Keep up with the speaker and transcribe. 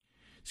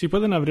Si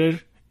pueden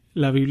abrir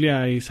la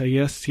Biblia a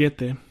Isaías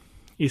 7,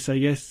 y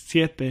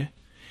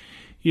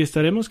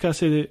estaremos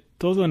casi de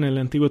todo en el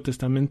Antiguo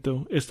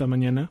Testamento esta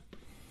mañana.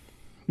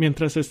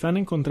 Mientras están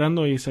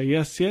encontrando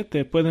Isaías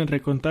 7, pueden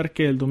recontar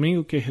que el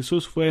domingo que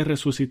Jesús fue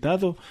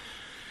resucitado,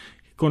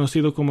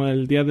 conocido como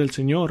el Día del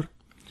Señor,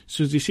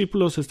 sus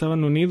discípulos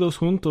estaban unidos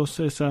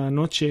juntos esa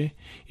noche,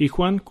 y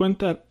Juan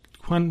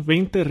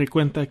 20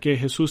 recuenta que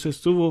Jesús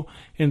estuvo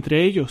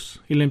entre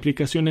ellos, y la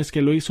implicación es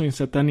que lo hizo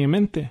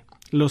instantáneamente.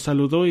 Los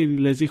saludó y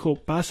les dijo,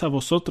 paz a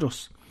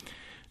vosotros.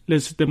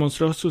 Les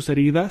demostró sus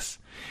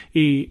heridas,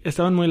 y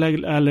estaban muy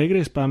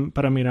alegres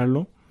para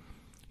mirarlo,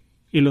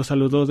 y los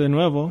saludó de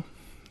nuevo.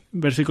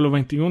 Versículo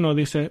 21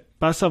 dice,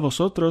 paz a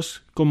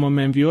vosotros, como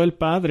me envió el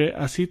Padre,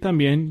 así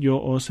también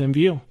yo os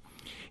envío.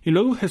 Y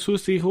luego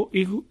Jesús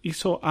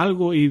hizo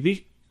algo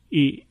y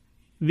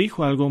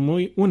dijo algo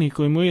muy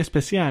único y muy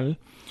especial.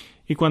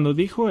 Y cuando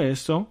dijo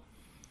eso,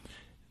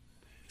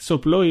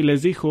 sopló y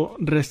les dijo,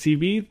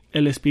 recibid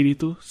el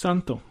Espíritu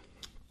Santo.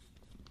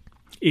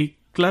 Y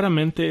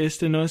claramente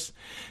no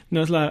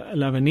es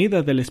la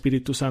venida del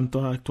Espíritu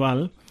Santo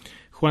actual.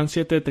 Juan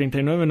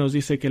 7:39 nos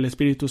dice que el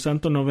Espíritu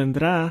Santo no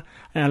vendrá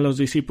a los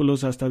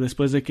discípulos hasta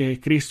después de que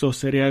Cristo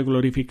sería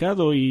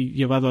glorificado y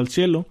llevado al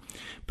cielo.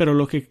 Pero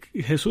lo que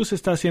Jesús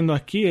está haciendo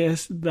aquí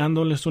es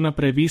dándoles una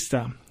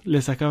prevista.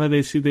 Les acaba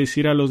de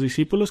decir a los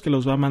discípulos que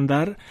los va a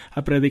mandar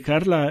a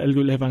predicar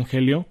el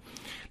Evangelio,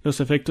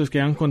 los efectos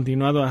que han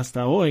continuado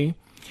hasta hoy,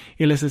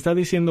 y les está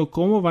diciendo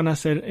cómo van a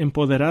ser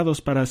empoderados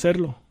para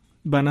hacerlo.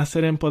 Van a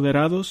ser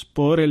empoderados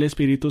por el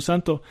Espíritu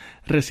Santo.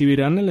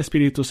 Recibirán el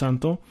Espíritu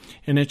Santo.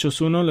 En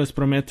Hechos 1 les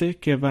promete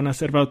que van a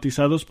ser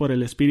bautizados por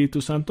el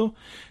Espíritu Santo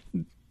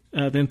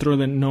dentro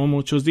de no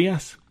muchos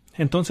días.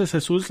 Entonces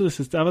Jesús les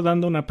estaba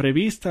dando una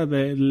prevista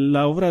de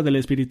la obra del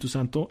Espíritu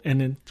Santo en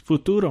el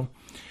futuro.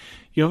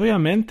 Y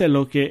obviamente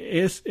lo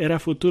que era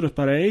futuro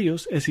para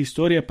ellos es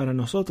historia para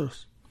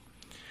nosotros.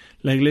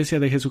 La Iglesia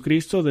de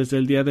Jesucristo desde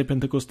el día de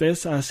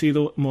Pentecostés ha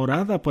sido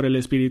morada por el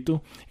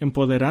Espíritu,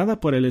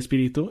 empoderada por el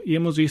Espíritu, y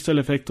hemos visto el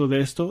efecto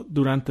de esto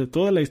durante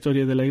toda la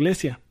historia de la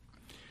Iglesia.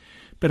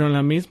 Pero en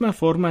la misma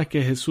forma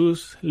que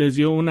Jesús les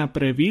dio una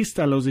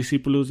prevista a los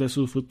discípulos de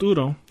su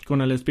futuro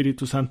con el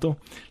Espíritu Santo,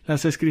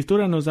 las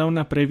Escrituras nos da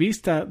una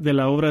prevista de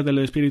la obra del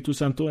Espíritu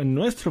Santo en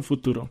nuestro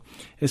futuro,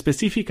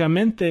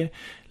 específicamente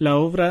la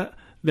obra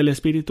del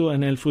Espíritu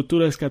en el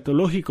futuro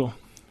escatológico,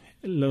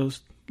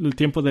 el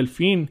tiempo del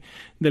fin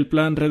del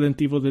plan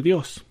redentivo de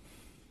Dios.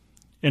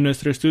 En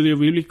nuestro estudio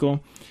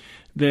bíblico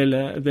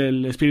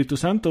del Espíritu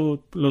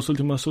Santo, las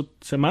últimas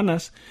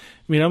semanas,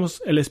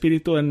 miramos el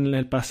Espíritu en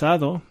el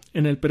pasado,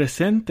 en el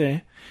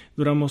presente,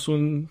 duramos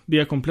un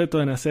día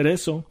completo en hacer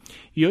eso,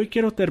 y hoy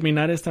quiero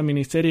terminar esta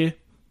miniserie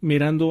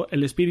mirando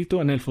el Espíritu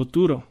en el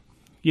futuro.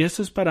 Y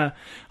eso es para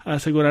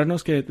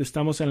asegurarnos que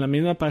estamos en la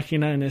misma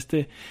página en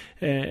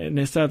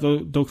esta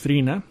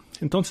doctrina.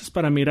 Entonces,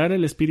 para mirar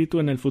el Espíritu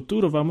en el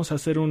futuro, vamos a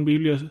hacer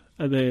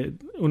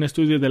un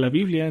estudio de la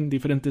Biblia en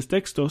diferentes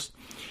textos.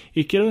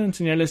 Y quiero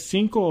enseñarles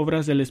 5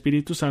 obras del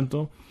Espíritu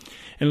Santo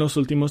en los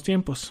últimos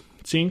tiempos.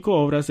 5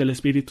 obras del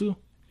Espíritu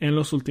en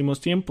los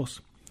últimos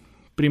tiempos.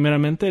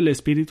 Primeramente, el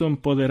Espíritu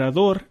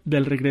empoderador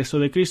del regreso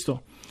de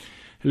Cristo.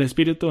 El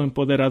Espíritu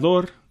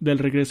empoderador del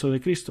regreso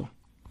de Cristo.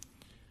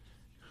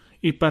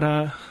 Y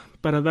para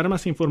dar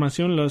más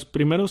información, los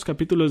primeros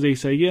capítulos de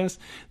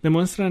Isaías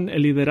demuestran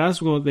el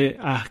liderazgo de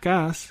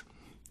Acaz,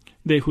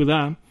 de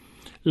Judá.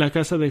 La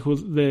casa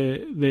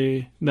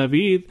de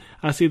David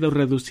ha sido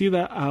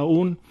reducida a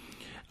un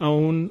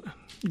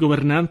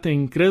gobernante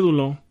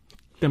incrédulo,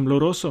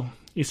 tembloroso.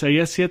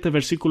 Isaías 7,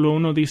 versículo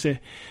 1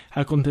 dice,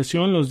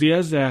 aconteció en los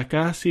días de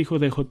Acaz, hijo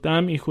de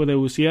Jotam, hijo de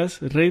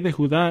Uzías, rey de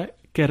Judá,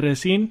 que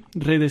Resín,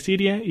 rey de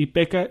Siria, y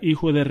Peca,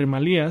 hijo de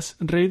Remalías,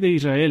 rey de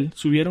Israel,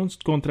 subieron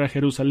contra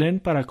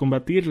Jerusalén para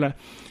combatirla,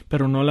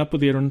 pero no la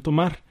pudieron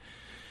tomar.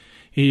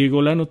 Y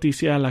llegó la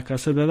noticia a la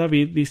casa de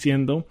David,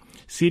 diciendo,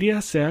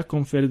 Siria se ha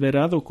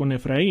confederado con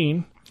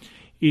Efraín,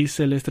 y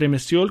se le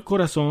estremeció el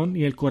corazón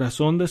y el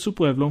corazón de su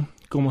pueblo,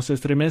 como se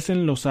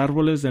estremecen los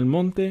árboles del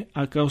monte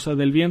a causa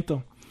del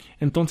viento.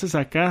 Entonces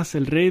Acaz,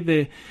 el rey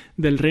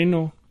del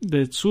reino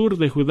del sur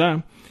de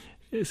Judá,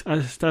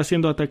 está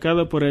siendo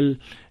atacado por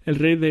el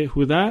rey de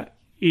Judá,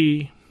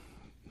 y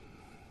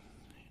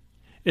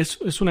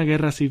es una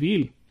guerra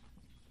civil.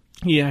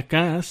 Y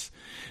Acaz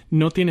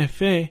no tiene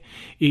fe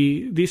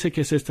y dice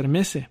que se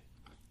estremece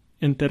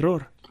en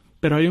terror.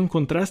 Pero hay un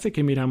contraste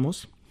que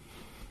miramos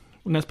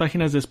unas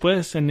páginas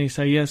después en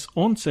Isaías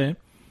 11.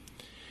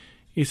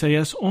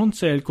 Isaías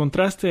 11, el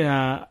contraste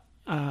a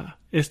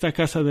esta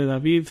casa de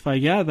David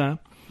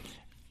fallada,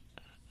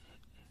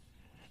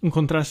 un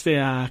contraste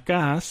a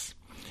Acaz.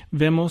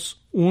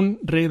 Vemos un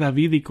rey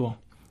davídico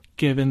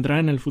que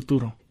vendrá en el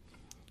futuro,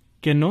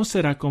 que no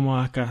será como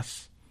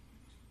Acaz.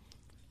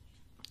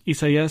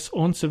 Isaías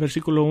 11,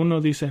 versículo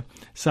 1 dice,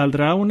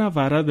 saldrá una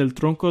vara del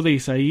tronco de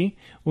Isaí,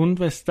 un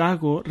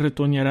vestago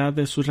retoñará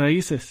de sus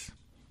raíces.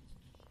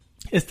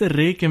 Este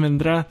rey que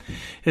vendrá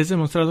es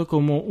demostrado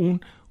como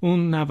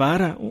una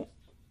vara, un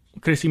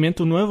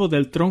crecimiento nuevo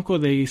del tronco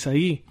de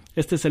Isaí.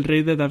 Este es el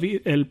rey de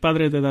David, el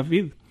padre de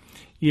David,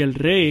 y el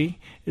rey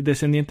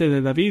descendiente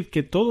de David,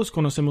 que todos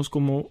conocemos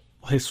como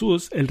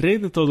Jesús, el rey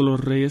de todos los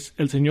reyes,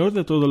 el señor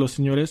de todos los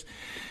señores,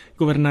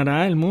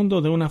 gobernará el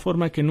mundo de una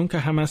forma que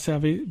nunca jamás se ha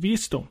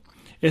visto.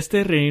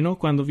 Este reino,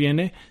 cuando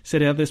viene,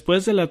 será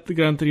después de la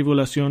gran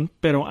tribulación,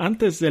 pero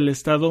antes del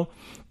estado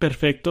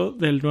perfecto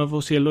del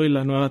nuevo cielo y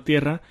la nueva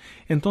tierra.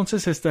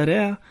 Entonces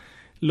estarán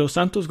los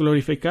santos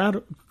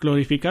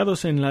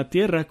glorificados en la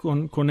tierra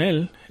con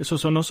él.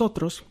 Esos son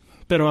nosotros.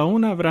 Pero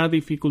aún habrá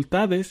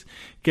dificultades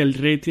que el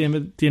rey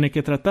tiene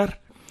que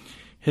tratar.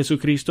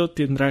 Jesucristo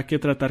tendrá que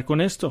tratar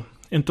con esto.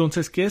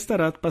 Entonces, ¿qué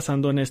estará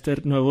pasando en este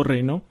nuevo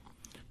reino?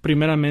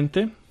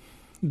 Primeramente,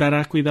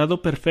 dará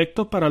cuidado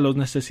perfecto para los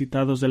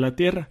necesitados de la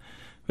tierra.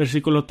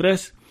 Versículo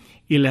 3.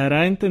 Y le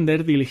hará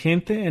entender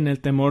diligente en el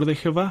temor de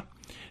Jehová.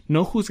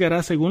 No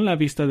juzgará según la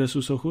vista de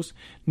sus ojos,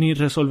 ni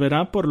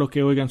resolverá por lo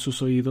que oigan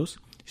sus oídos,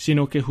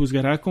 sino que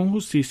juzgará con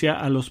justicia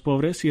a los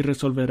pobres y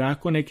resolverá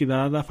con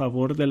equidad a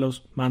favor de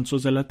los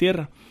mansos de la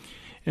tierra.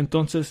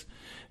 Entonces,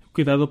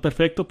 cuidado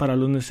perfecto para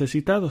los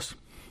necesitados.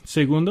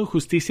 Segundo,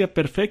 justicia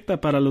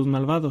perfecta para los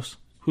malvados.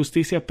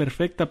 Justicia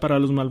perfecta para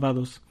los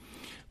malvados.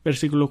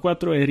 Versículo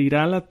 4.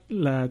 Herirá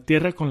la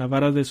tierra con la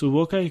vara de su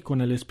boca y con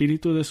el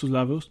espíritu de sus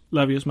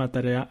labios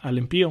matará al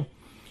impío.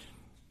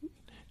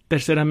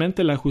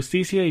 Terceramente, la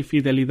justicia y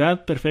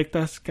fidelidad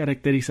perfectas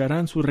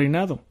caracterizarán su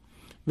reinado.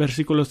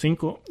 Versículo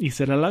 5. Y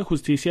será la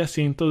justicia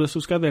cinto de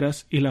sus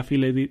caderas y la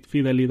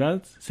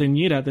fidelidad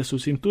ceñira de su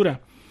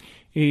cintura.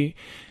 Y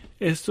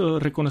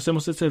esto,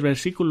 reconocemos este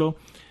versículo.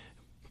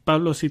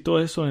 Pablo citó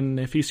eso en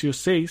Efesios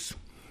 6.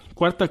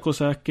 Cuarta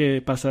cosa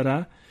que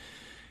pasará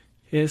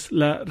es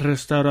la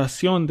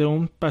restauración de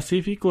un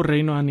pacífico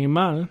reino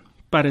animal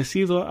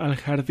parecido al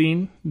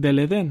jardín del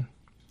Edén.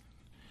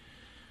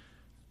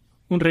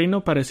 Un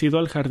reino parecido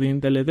al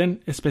jardín del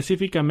Edén,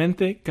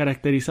 específicamente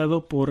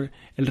caracterizado por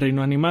el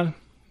reino animal.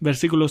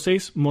 Versículo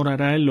 6.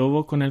 Morará el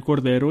lobo con el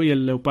cordero y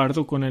el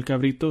leopardo con el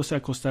cabrito se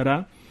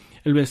acostará.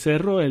 El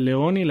becerro, el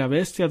león y la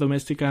bestia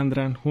doméstica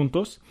andarán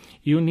juntos,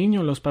 y un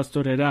niño los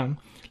pastoreará.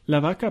 La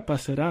vaca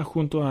pasará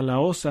junto a la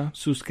osa,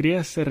 sus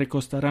crías se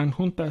recostarán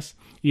juntas,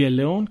 y el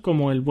león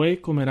como el buey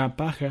comerá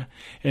paja.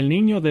 El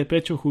niño de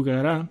pecho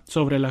jugará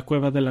sobre la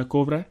cueva de la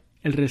cobra.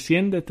 El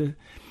recién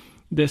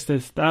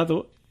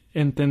destestado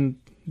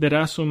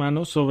entenderá su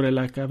mano sobre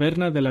la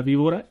caverna de la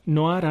víbora.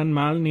 No harán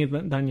mal ni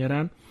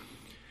dañarán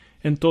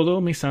en todo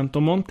mi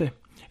santo monte.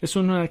 Es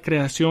una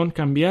creación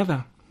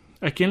cambiada.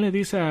 ¿A quién le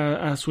dice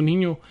a su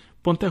niño,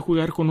 ponte a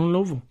jugar con un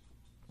lobo?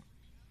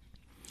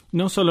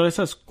 No solo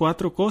esas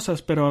 4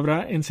 cosas, pero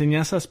habrá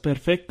enseñanzas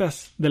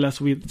perfectas de la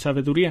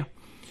sabiduría.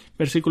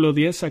 Versículo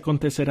 10.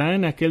 Acontecerá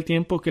en aquel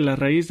tiempo que la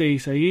raíz de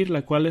Isaí,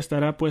 la cual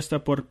estará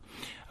puesta por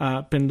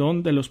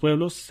pendón de los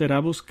pueblos,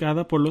 será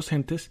buscada por los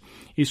gentes,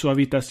 y su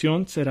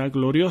habitación será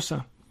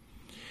gloriosa.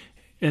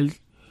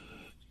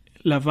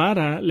 La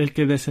vara, el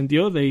que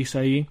descendió de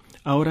Isaí,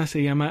 ahora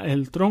se llama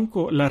el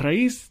tronco, la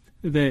raíz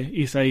de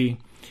Isaí,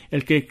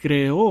 el que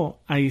creó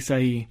a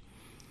Isaí.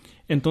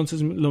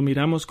 Entonces lo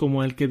miramos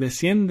como el que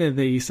desciende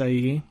de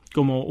Isaí,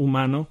 como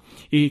humano,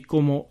 y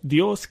como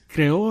Dios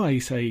creó a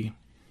Isaí.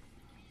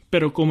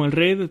 Pero como el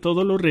rey de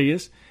todos los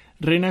reyes,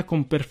 reina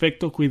con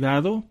perfecto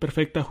cuidado,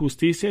 perfecta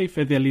justicia y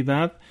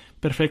fidelidad,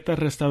 perfecta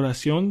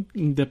restauración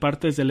de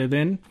partes del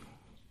Edén,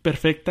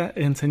 perfecta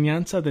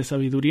enseñanza de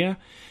sabiduría.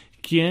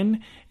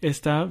 ¿Quién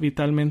está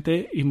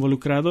vitalmente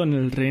involucrado en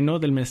el reino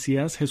del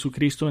Mesías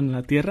Jesucristo en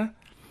la tierra?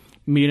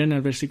 Miren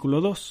el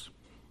versículo 2.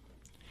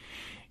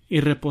 Y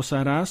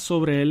reposará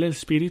sobre él el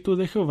espíritu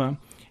de Jehová,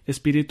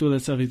 espíritu de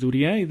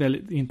sabiduría y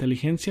de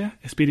inteligencia,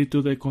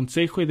 espíritu de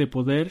consejo y de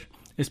poder,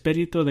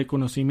 espíritu de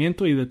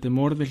conocimiento y de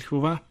temor del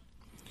Jehová.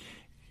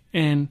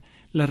 En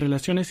las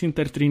relaciones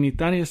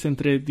intertrinitarias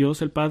entre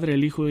Dios el Padre,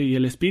 el Hijo y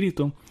el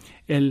Espíritu,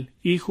 el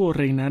Hijo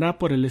reinará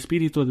por el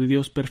Espíritu de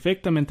Dios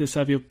perfectamente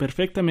sabio,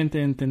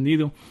 perfectamente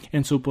entendido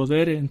en su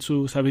poder, en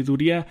su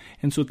sabiduría,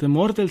 en su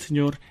temor del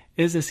Señor,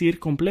 es decir,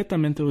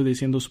 completamente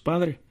obedeciendo a su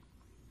Padre.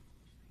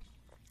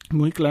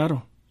 Muy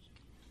claro.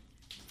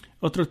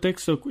 Otro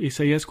texto,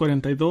 Isaías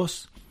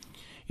 42.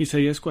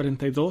 Isaías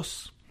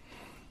 42.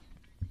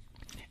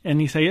 En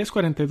Isaías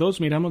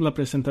 42 miramos la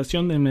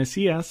presentación de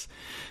Mesías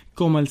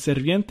como el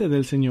sirviente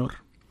del Señor.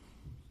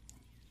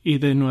 Y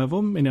de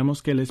nuevo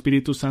miramos que el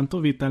Espíritu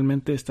Santo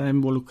vitalmente está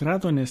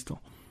involucrado en esto.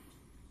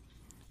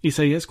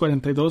 Isaías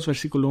 42,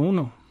 versículo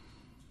 1.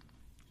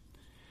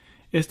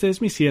 Este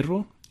es mi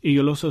siervo, y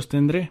yo lo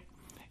sostendré,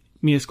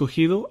 mi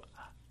escogido,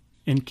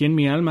 en quien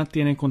mi alma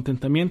tiene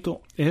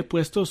contentamiento. He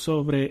puesto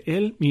sobre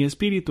él mi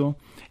espíritu,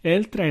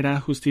 él traerá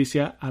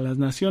justicia a las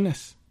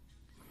naciones.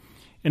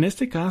 En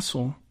este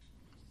caso,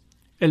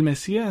 el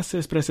Mesías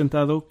es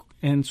presentado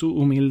en su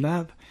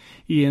humildad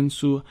y en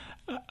su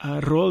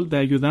rol de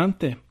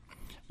ayudante.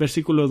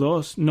 Versículo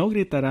 2. No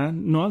gritará,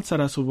 no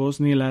alzará su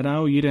voz, ni la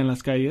hará oír en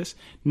las calles,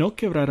 no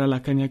quebrará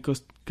la caña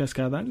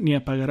cascada, ni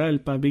apagará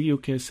el pabillo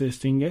que se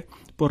extingue.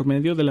 Por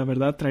medio de la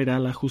verdad traerá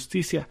la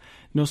justicia.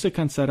 No se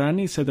cansará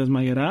ni se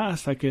desmayará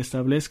hasta que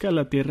establezca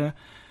la tierra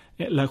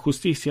la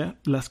justicia,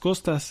 las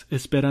costas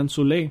esperan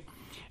su ley.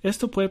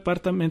 Esto fue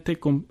parcialmente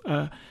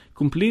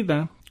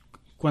cumplida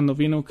cuando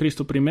vino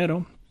Cristo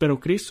primero, pero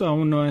Cristo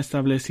aún no ha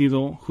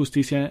establecido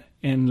justicia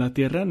en la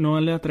tierra, no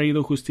le ha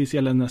traído justicia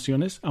a las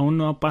naciones, aún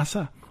no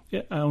pasa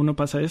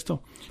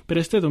esto. Pero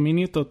este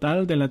dominio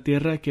total de la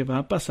tierra que va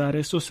a pasar,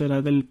 eso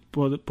será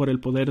por el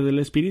poder del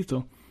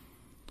Espíritu.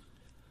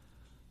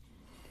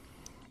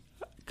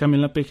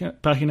 Cambien la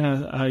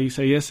página a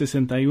Isaías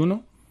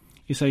 61.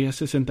 Isaías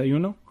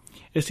 61.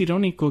 Es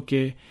irónico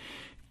que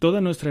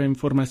toda nuestra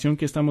información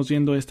que estamos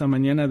viendo esta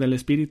mañana del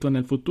Espíritu en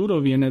el futuro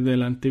viene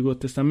del Antiguo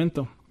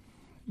Testamento.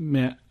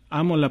 Me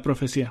amo la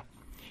profecía.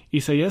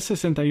 Isaías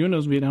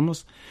 61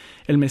 miramos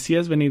el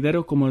Mesías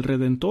venidero como el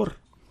Redentor,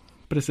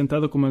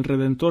 presentado como el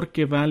Redentor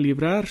que va a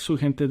librar su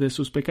gente de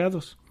sus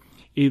pecados.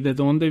 ¿Y de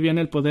dónde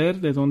viene el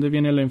poder? ¿De dónde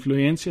viene la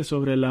influencia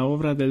sobre la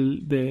obra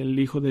del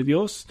Hijo de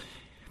Dios?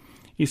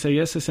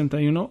 Isaías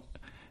 61,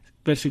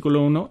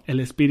 versículo 1, el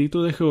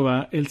Espíritu de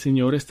Jehová, el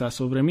Señor, está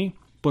sobre mí,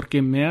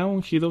 porque me ha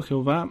ungido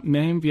Jehová, me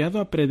ha enviado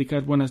a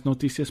predicar buenas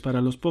noticias para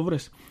los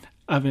pobres,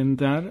 a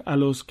vendar a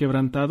los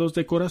quebrantados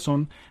de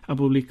corazón, a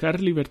publicar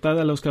libertad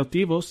a los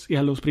cautivos y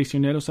a los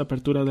prisioneros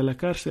apertura de la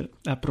cárcel,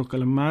 a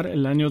proclamar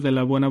el año de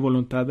la buena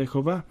voluntad de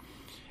Jehová.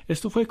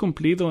 Esto fue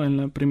cumplido en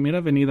la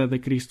primera venida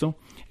de Cristo.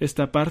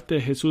 Esta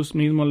parte Jesús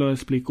mismo lo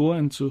explicó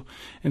en su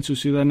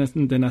ciudad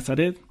de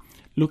Nazaret.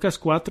 Lucas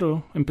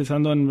 4,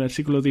 empezando en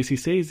versículo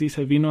 16,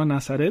 dice: vino a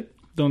Nazaret,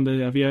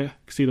 donde había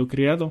sido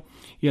criado,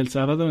 y el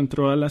sábado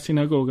entró a la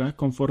sinagoga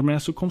conforme a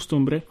su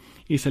costumbre,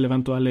 y se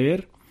levantó a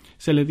leer.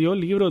 Se le dio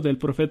el libro del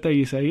profeta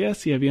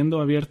Isaías, y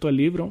habiendo abierto el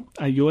libro,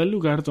 halló el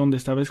lugar donde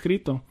estaba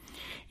escrito.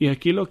 Y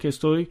aquí lo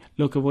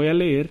que voy a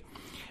leer,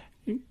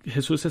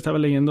 Jesús estaba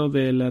leyendo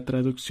de la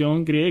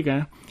traducción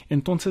griega,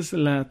 entonces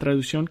la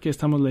traducción que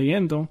estamos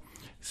leyendo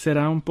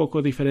será un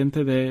poco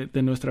diferente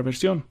de nuestra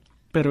versión,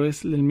 pero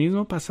es el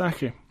mismo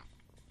pasaje.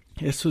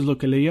 Esto es lo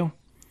que leyó.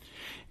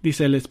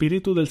 Dice: el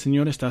Espíritu del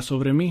Señor está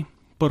sobre mí,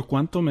 por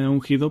cuanto me ha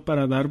ungido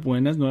para dar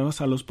buenas nuevas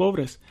a los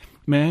pobres.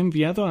 Me ha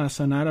enviado a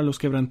sanar a los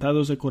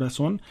quebrantados de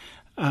corazón,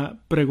 a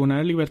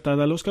pregonar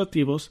libertad a los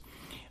cautivos,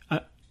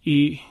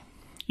 y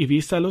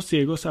vista a los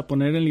ciegos, a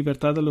poner en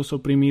libertad a los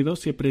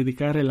oprimidos y a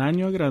predicar el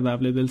año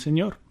agradable del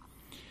Señor.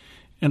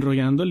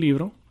 Enrollando el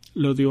libro,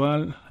 lo dio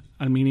al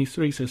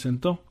ministro y se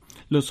sentó.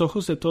 Los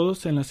ojos de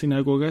todos en la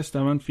sinagoga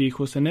estaban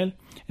fijos en él.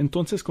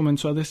 Entonces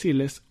comenzó a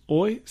decirles: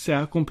 hoy se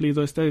ha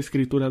cumplido esta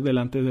escritura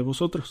delante de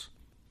vosotros.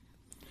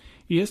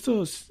 Y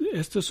esto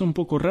es un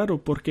poco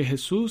raro, porque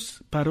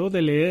Jesús paró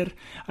de leer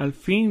al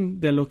fin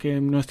de lo que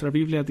nuestra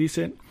Biblia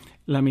dice,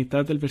 la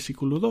mitad del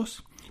versículo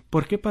 2.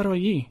 ¿Por qué paró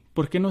allí?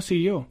 ¿Por qué no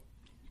siguió?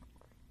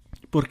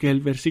 Porque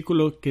el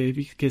versículo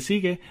que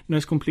sigue no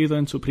es cumplido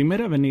en su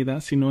primera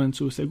venida, sino en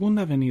su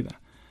segunda venida.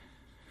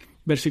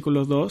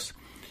 Versículo 2.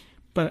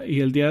 Y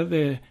el día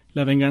de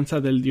la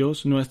venganza del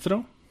Dios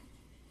nuestro,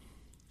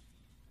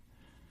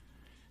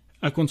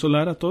 a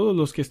consolar a todos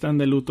los que están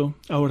de luto,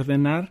 a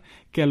ordenar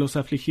que a los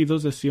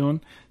afligidos de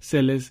Sión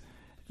se les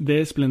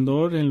dé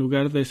esplendor en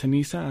lugar de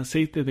ceniza,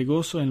 aceite de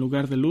gozo en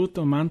lugar de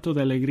luto, manto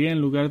de alegría en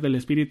lugar del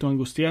espíritu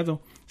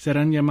angustiado.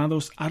 Serán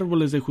llamados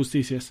árboles de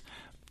justicias,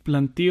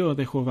 plantío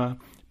de Jehová,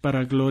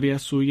 para gloria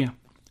suya.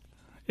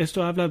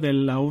 Esto habla de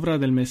la obra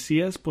del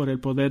Mesías por el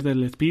poder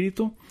del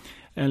Espíritu,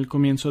 el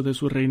comienzo de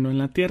su reino en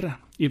la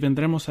tierra. Y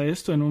vendremos a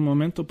esto en un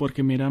momento,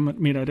 porque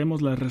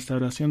miraremos la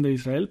restauración de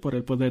Israel por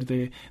el poder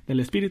del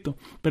Espíritu.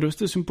 Pero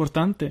esto es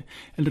importante.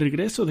 El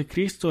regreso de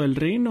Cristo, el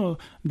reino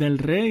del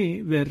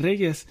Rey de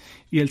Reyes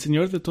y el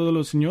Señor de todos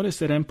los señores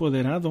será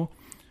empoderado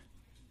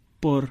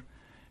por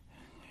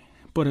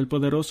el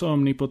poderoso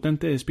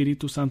omnipotente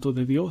Espíritu Santo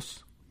de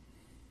Dios.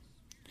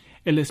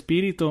 El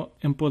Espíritu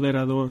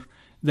empoderador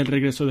del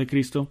regreso de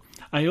Cristo.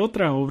 Hay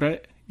otra obra,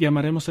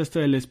 llamaremos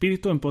el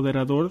Espíritu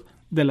empoderador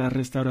de la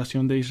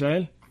restauración de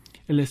Israel.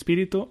 El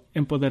Espíritu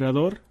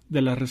empoderador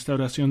de la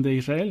restauración de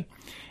Israel.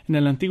 En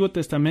el Antiguo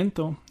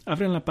Testamento,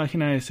 abren la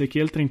página de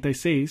Ezequiel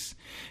 36.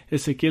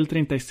 Ezequiel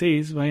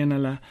 36, vayan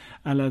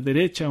a la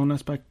derecha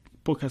unas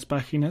pocas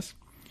páginas,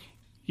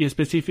 y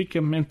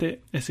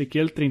específicamente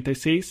Ezequiel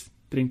 36,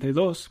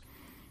 32.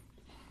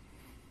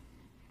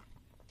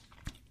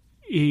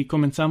 Y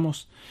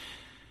comenzamos.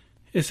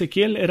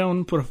 Ezequiel era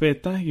un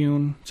profeta y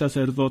un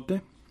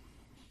sacerdote.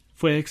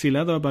 Fue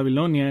exilado a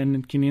Babilonia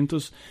en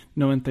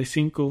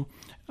 595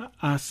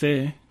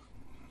 AC,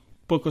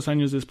 pocos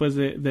años después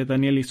de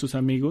Daniel y sus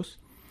amigos.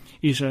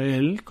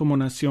 Israel, como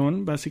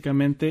nación,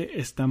 básicamente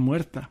está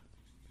muerta.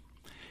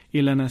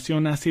 Y la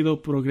nación ha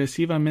sido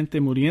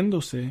progresivamente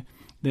muriéndose.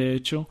 De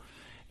hecho,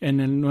 en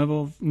el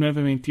nuevo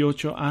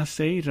 928 AC,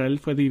 Israel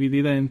fue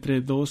dividida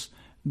entre dos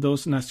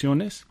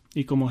naciones.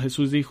 Y como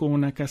Jesús dijo,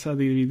 una casa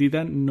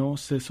dividida no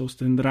se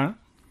sostendrá.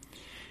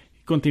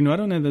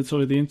 Continuaron en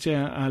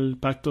desobediencia al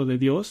pacto de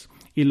Dios,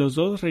 y los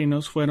dos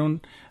reinos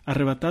fueron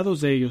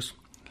arrebatados de ellos.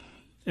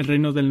 El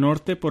reino del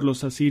norte por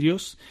los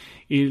asirios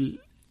y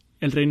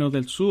el reino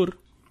del sur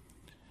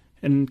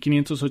en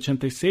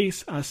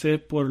 586 AC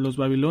por los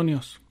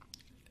babilonios.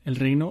 El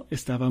reino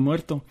estaba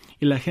muerto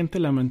y la gente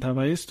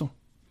lamentaba esto.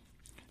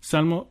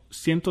 Salmo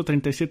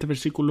 137,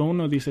 versículo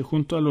 1 dice: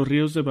 junto a los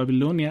ríos de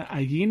Babilonia,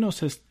 allí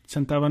nos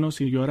sentábamos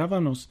y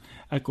llorábamos,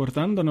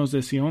 acordándonos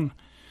de Sión.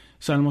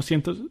 Salmo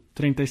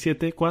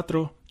 137,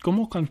 4: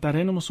 ¿cómo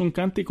cantaremos un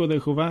cántico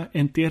de Jehová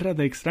en tierra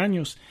de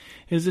extraños?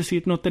 Es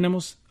decir, no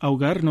tenemos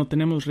hogar, no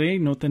tenemos rey,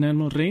 no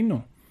tenemos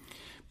reino.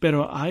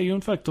 Pero hay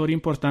un factor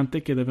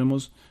importante que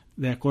debemos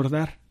de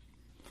acordar.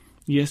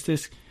 Y este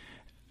es: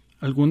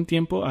 algún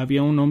tiempo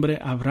había un hombre,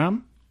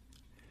 Abraham,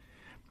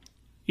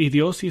 y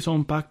Dios hizo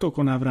un pacto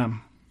con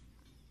Abraham.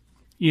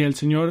 Y el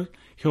Señor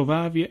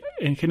Jehová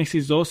en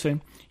Génesis 12,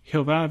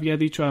 Jehová había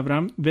dicho a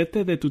Abraham: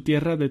 vete de tu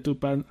tierra, de tu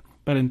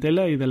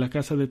parentela y de la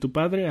casa de tu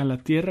padre a la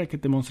tierra que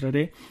te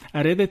mostraré.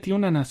 Haré de ti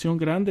una nación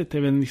grande, te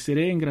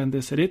bendeciré,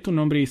 engrandeceré tu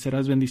nombre y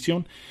serás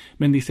bendición.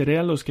 Bendiciré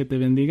a los que te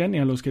bendigan y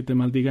a los que te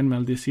maldigan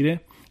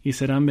maldeciré. Y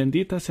serán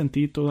benditas en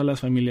ti todas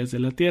las familias de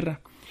la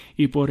tierra.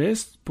 Y por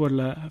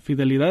la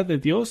fidelidad de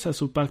Dios a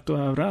su pacto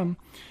a Abraham,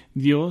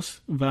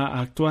 Dios va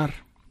a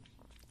actuar.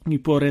 Y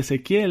por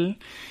Ezequiel,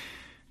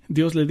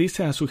 Dios le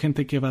dice a su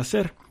gente qué va a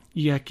hacer.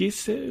 Y aquí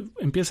se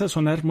empieza a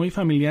sonar muy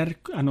familiar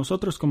a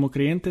nosotros como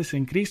creyentes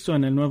en Cristo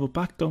en el nuevo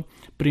pacto.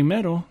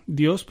 Primero,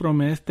 Dios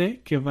promete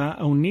que va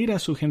a unir a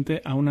su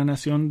gente a una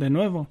nación de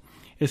nuevo.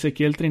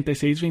 Ezequiel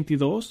 36,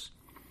 22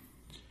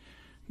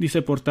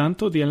 dice: por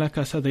tanto, di a la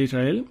casa de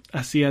Israel: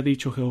 así ha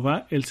dicho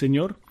Jehová el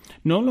Señor,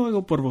 no lo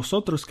hago por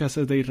vosotros,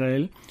 casas de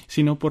Israel,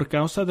 sino por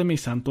causa de mi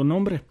santo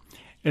nombre,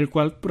 el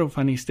cual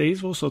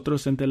profanisteis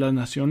vosotros entre las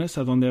naciones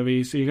a donde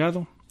habéis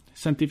llegado.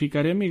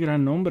 Santificaré mi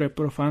gran nombre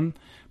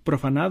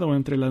profanado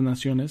entre las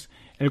naciones,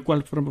 el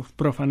cual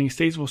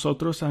profanisteis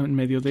vosotros en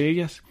medio de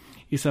ellas.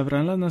 Y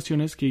sabrán las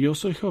naciones que yo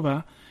soy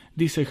Jehová,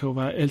 dice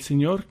Jehová el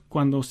Señor,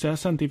 cuando sea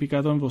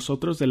santificado en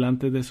vosotros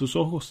delante de sus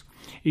ojos.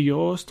 Y yo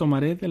os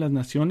tomaré de las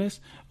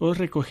naciones, os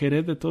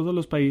recogeré de todos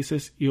los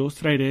países y os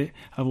traeré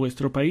a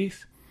vuestro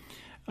país.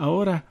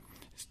 Ahora,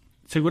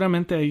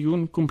 seguramente hay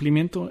un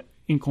cumplimiento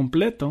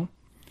incompleto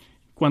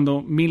cuando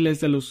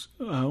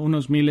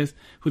unos miles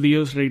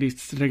judíos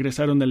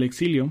regresaron del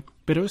exilio,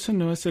 pero ese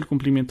no es el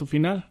cumplimiento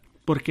final,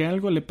 porque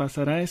algo le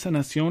pasará a esa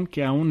nación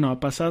que aún no ha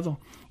pasado,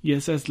 y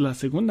esa es la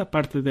segunda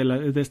parte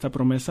de esta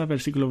promesa,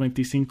 versículo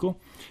 25.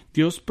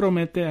 Dios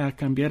promete a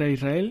cambiar a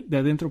Israel de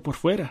adentro por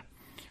fuera.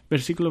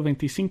 Versículo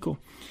 25.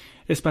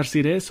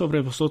 Esparciré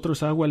sobre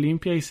vosotros agua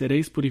limpia y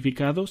seréis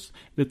purificados,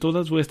 de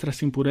todas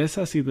vuestras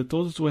impurezas y de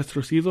todos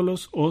vuestros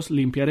ídolos os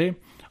limpiaré.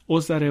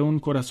 Os daré un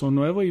corazón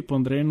nuevo y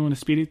pondré un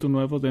espíritu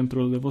nuevo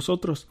dentro de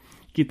vosotros.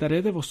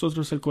 Quitaré de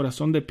vosotros el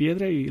corazón de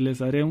piedra y les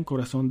daré un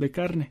corazón de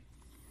carne.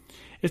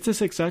 Este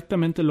es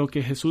exactamente lo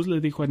que Jesús le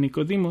dijo a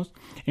Nicodimo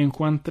en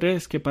Juan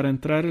 3, que para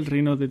entrar al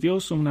reino de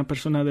Dios una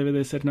persona debe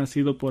de ser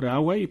nacido por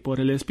agua y por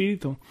el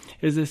Espíritu,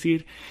 es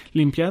decir,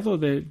 limpiado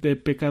de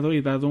pecado y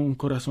dado un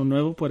corazón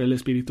nuevo por el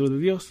Espíritu de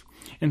Dios.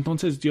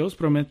 Entonces Dios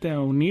promete a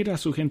unir a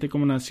su gente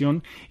como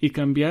nación y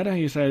cambiar a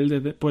Israel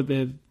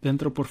de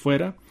dentro por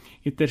fuera.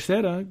 Y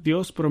tercera,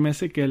 Dios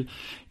promete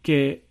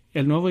que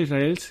el nuevo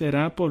Israel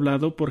será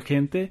poblado por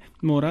gente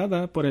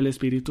morada por el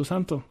Espíritu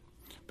Santo.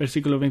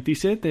 Versículo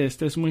 27,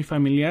 este es muy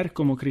familiar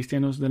como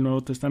cristianos del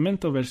Nuevo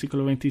Testamento.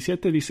 Versículo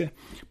 27 dice: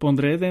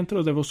 pondré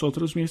dentro de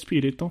vosotros mi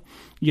espíritu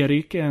y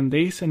haré que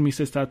andéis en mis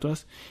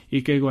estatuas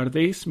y que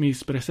guardéis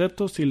mis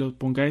preceptos y los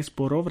pongáis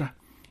por obra.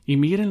 Y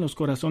miren los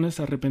corazones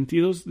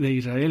arrepentidos de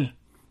Israel.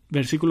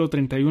 Versículo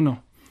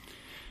 31.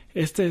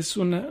 Esta es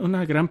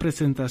una gran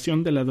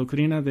presentación de la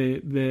doctrina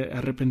de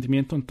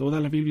arrepentimiento en toda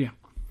la Biblia.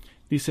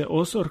 Dice: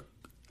 os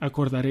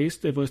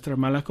acordaréis de vuestra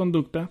mala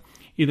conducta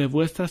y de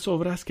vuestras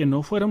obras que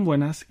no fueron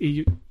buenas,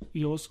 y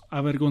os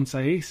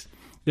avergonzaréis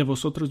de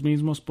vosotros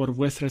mismos por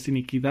vuestras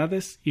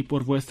iniquidades y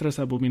por vuestras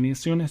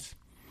abominaciones.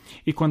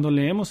 Y cuando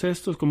leemos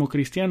esto como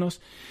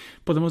cristianos,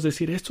 podemos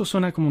decir: esto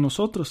suena como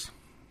nosotros.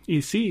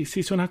 Y sí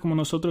suena como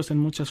nosotros en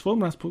muchas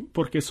formas,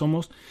 porque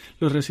somos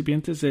los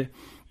recipientes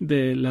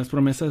de las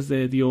promesas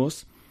de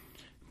Dios.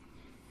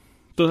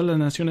 Todas las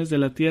naciones de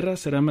la tierra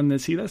serán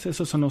bendecidas,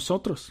 esos son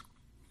nosotros.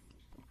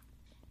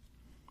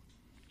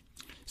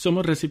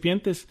 Somos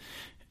recipientes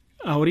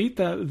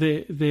ahorita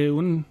de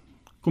un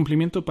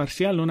cumplimiento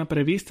parcial, una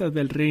prevista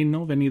del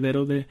reino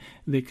venidero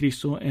de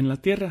Cristo en la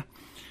tierra.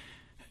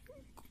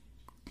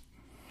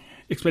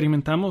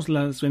 Experimentamos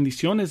las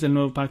bendiciones del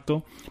nuevo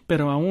pacto,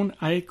 pero aún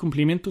hay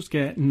cumplimientos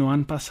que no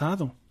han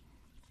pasado.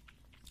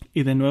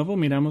 Y de nuevo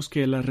miramos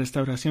que la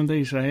restauración de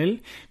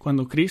Israel,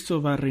 cuando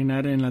Cristo va a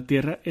reinar en la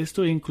tierra,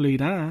 esto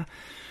incluirá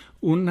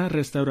una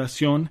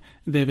restauración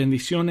de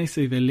bendiciones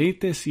y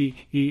deleites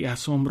y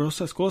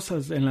asombrosas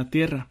cosas en la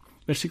tierra.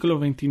 Versículo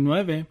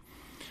 29.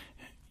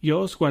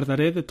 Yo os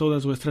guardaré de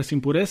todas vuestras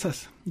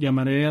impurezas,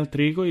 llamaré al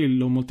trigo y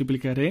lo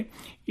multiplicaré,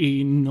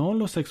 y no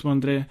los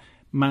expondré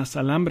más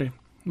al hambre.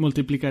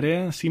 Multiplicaré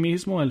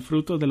asimismo el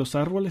fruto de los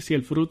árboles y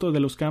el fruto de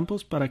los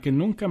campos, para que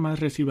nunca más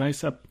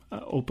recibáis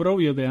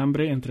oprobio de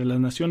hambre entre las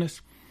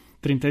naciones.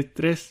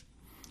 33.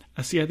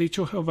 Así ha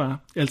dicho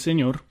Jehová, el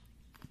Señor: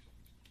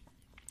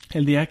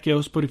 El día que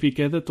os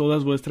purifiqué de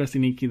todas vuestras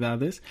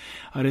iniquidades,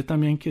 haré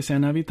también que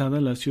sean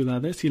habitadas las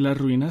ciudades y las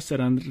ruinas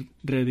serán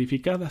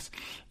reedificadas.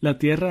 La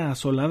tierra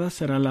asolada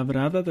será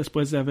labrada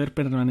después de haber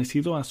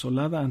permanecido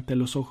asolada ante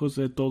los ojos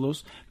de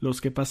todos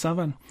los que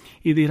pasaban.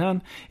 Y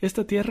dirán,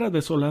 esta tierra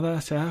desolada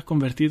se ha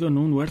convertido en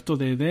un huerto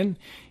de Edén,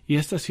 y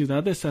estas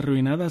ciudades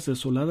arruinadas,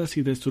 desoladas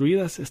y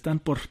destruidas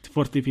están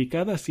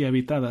fortificadas y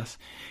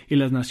habitadas. Y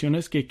las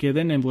naciones que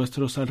queden en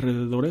vuestros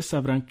alrededores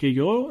sabrán que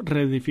yo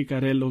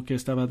reedificaré lo que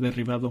estaba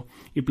derribado,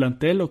 y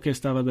planté lo que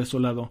estaba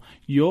desolado.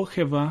 Yo,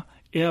 Jehová,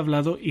 he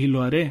hablado y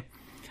lo haré.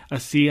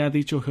 Así ha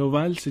dicho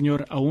Jehová el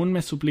Señor, aún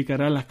me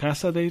suplicará la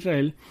casa de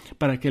Israel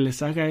para que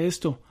les haga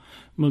esto.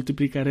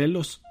 Multiplicaré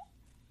los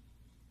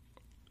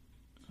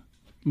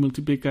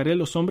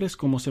hombres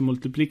como se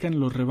multiplican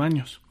los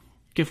rebaños.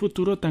 ¡Qué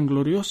futuro tan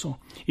glorioso!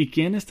 ¿Y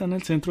quién está en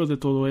el centro de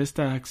toda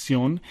esta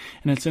acción?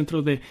 En el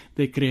centro de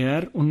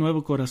crear un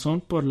nuevo corazón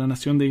por la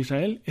nación de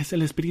Israel es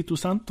el Espíritu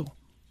Santo.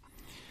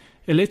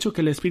 El hecho que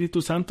el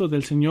Espíritu Santo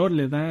del Señor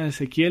le da a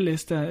Ezequiel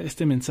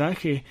este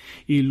mensaje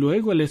y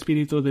luego el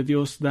Espíritu de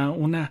Dios da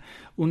una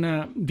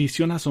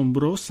visión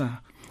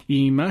asombrosa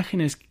y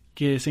imágenes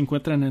que se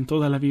encuentran en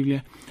toda la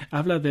Biblia,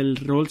 habla del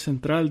rol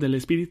central del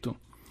Espíritu.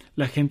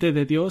 La gente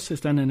de Dios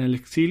están en el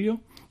exilio,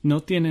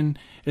 no tienen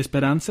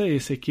esperanza.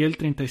 Ezequiel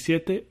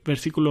 37,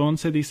 versículo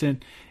 11 dice,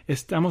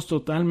 estamos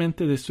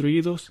totalmente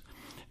destruidos,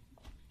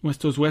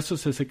 nuestros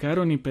huesos se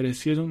secaron y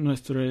perecieron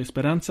nuestra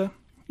esperanza.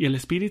 Y el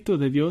Espíritu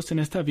de Dios en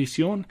esta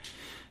visión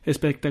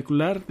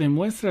espectacular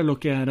demuestra lo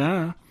que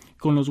hará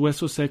con los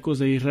huesos secos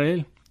de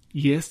Israel.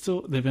 Y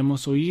esto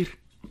debemos oír.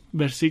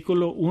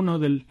 Versículo 1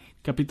 del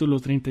capítulo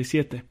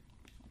 37.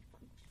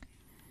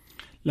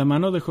 La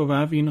mano de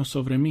Jehová vino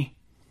sobre mí.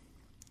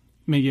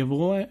 Me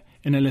llevó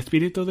en el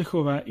espíritu de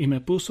Jehová y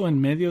me puso en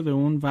medio de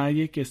un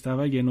valle que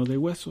estaba lleno de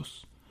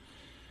huesos.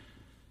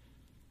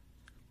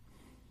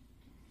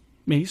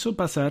 Me hizo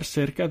pasar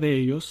cerca de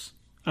ellos,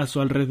 a su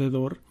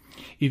alrededor,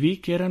 y vi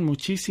que eran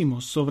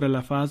muchísimos sobre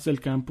la faz del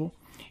campo,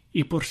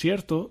 y por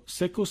cierto,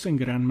 secos en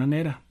gran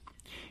manera.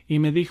 Y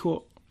me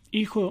dijo,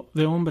 Hijo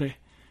de hombre,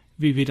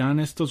 ¿vivirán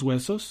estos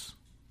huesos?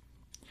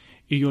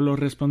 Y yo lo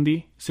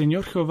respondí,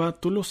 Señor Jehová,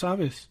 tú lo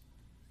sabes.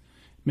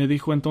 Me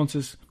dijo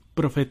entonces,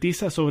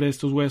 profetiza sobre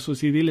estos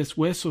huesos, y diles,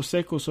 huesos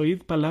secos,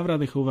 oíd palabra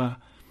de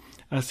Jehová.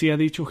 Así ha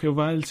dicho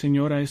Jehová el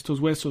Señor a estos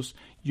huesos,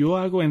 yo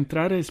hago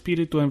entrar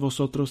espíritu en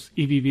vosotros,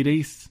 y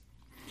viviréis.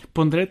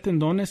 Pondré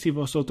tendones y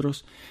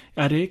vosotros,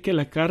 haré que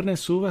la carne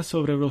suba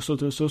sobre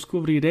vosotros, os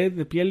cubriré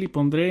de piel y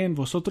pondré en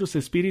vosotros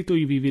espíritu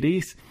y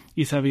viviréis,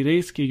 y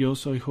saberéis que yo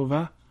soy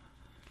Jehová.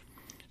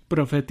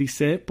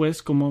 Profeticé,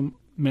 pues, como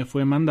me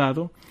fue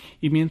mandado,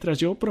 y mientras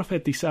yo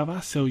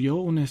profetizaba se oyó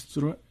un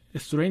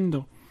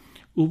estruendo.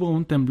 Hubo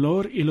un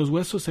temblor y los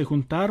huesos se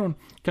juntaron,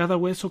 cada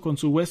hueso con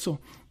su hueso.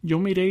 Yo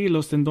miré y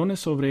los tendones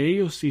sobre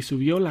ellos, y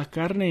subió la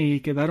carne y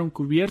quedaron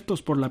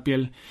cubiertos por la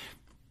piel,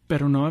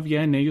 pero no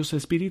había en ellos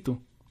espíritu.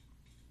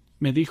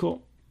 Me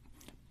dijo,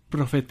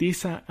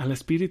 profetiza al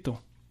Espíritu.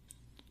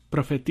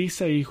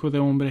 Profetiza, hijo de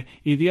hombre,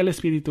 y di al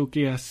Espíritu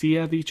que así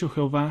ha dicho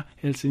Jehová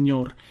el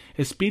Señor.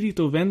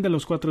 Espíritu, ven de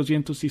los cuatro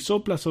vientos y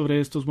sopla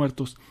sobre estos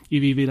muertos, y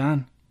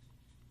vivirán.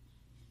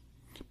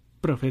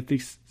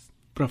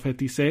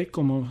 Profeticé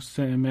como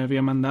se me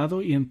había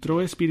mandado, y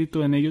entró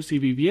espíritu en ellos, y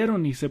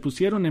vivieron y se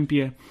pusieron en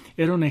pie.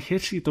 Era un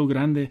ejército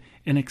grande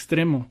en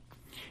extremo.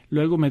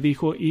 Luego me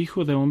dijo,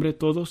 hijo de hombre,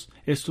 todos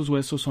estos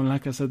huesos son la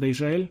casa de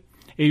Israel.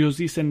 Ellos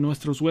dicen,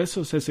 nuestros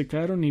huesos se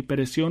secaron y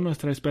pereció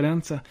nuestra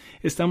esperanza.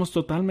 Estamos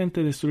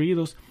totalmente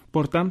destruidos.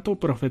 Por tanto,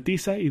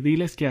 profetiza y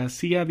diles que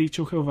así ha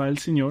dicho Jehová el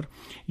Señor.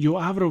 Yo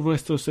abro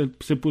vuestros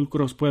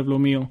sepulcros, pueblo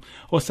mío.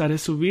 Os haré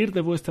subir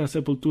de vuestras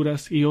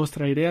sepulturas y os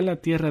traeré a la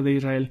tierra de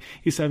Israel.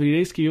 Y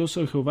sabréis que yo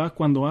soy Jehová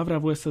cuando abra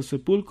vuestros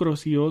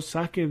sepulcros y os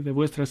saque de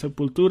vuestras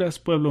sepulturas,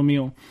 pueblo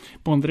mío.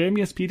 Pondré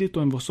mi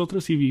espíritu en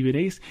vosotros y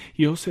viviréis,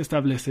 y os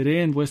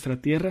estableceré en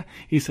vuestra tierra,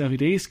 y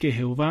sabréis que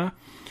Jehová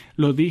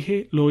lo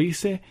dije, lo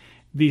hice,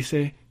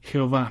 dice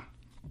Jehová.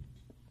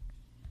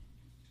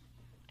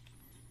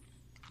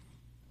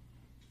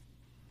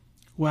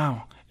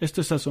 Wow,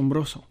 esto es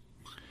asombroso.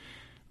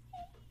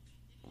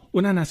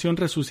 Una nación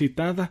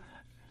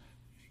resucitada,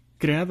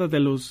 creada de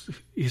los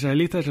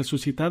israelitas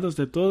resucitados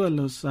de todos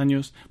los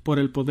años por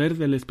el poder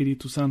del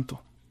Espíritu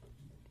Santo.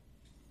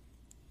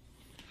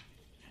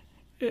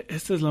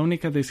 Esta es la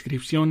única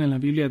descripción en la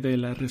Biblia de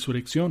la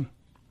resurrección.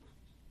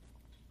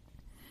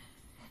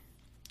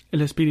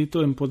 El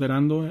Espíritu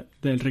empoderando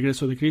del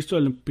regreso de Cristo,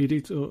 el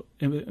Espíritu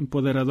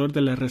empoderador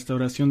de la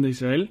restauración de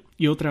Israel,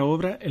 y otra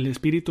obra, el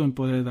Espíritu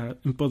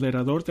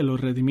empoderador de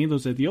los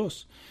redimidos de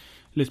Dios.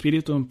 El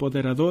Espíritu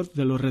empoderador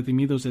de los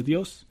redimidos de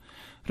Dios.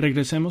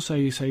 Regresemos a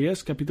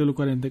Isaías capítulo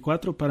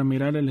 44 para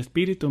mirar el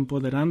Espíritu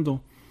empoderador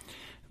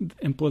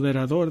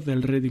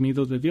del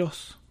redimido de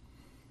Dios.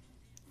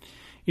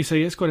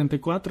 Isaías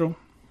 44.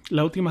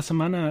 La última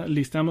semana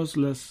listamos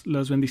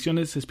las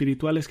bendiciones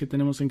espirituales que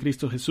tenemos en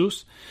Cristo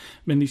Jesús,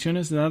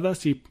 bendiciones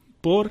dadas y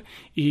por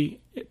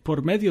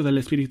medio del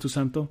Espíritu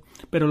Santo.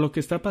 Pero lo que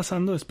está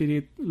pasando,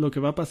 lo que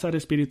va a pasar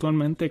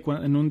espiritualmente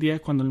en un día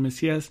cuando el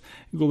Mesías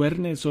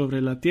gobierne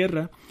sobre la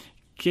tierra,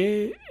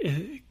 ¿qué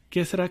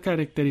será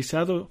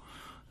caracterizado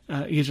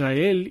a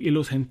Israel y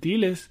los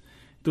gentiles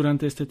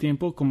durante este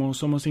tiempo, como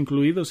somos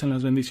incluidos en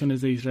las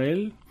bendiciones de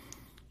Israel?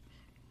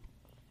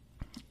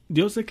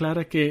 Dios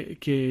declara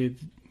que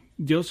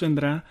Dios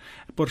vendrá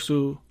por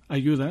su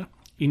ayuda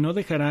y no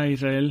dejará a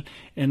Israel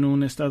en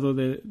un estado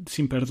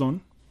sin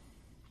perdón.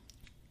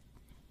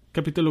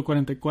 Capítulo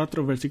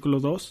 44, versículo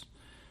 2.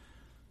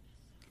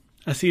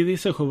 Así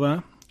dice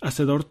Jehová,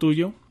 hacedor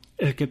tuyo,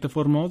 el que te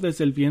formó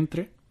desde el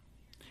vientre,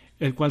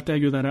 el cual te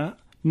ayudará.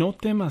 No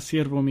temas,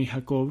 siervo mi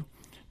Jacob,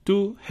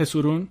 tú,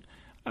 Jesurún,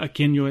 a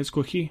quien yo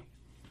escogí.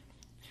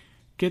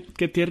 Qué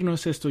tierno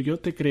es esto. Yo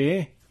te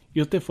creé,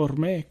 yo te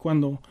formé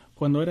cuando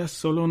eras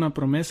solo una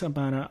promesa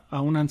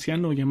a un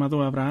anciano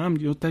llamado Abraham.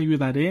 Yo te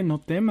ayudaré, no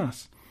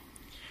temas.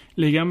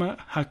 Le llama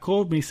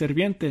Jacob mi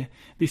sirviente,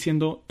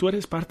 diciendo, tú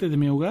eres parte de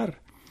mi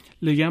hogar.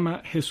 Le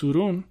llama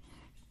Jesurún,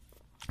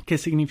 que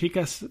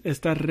significa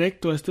estar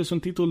recto. Este es un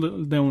título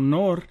de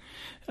honor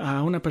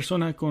a una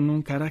persona con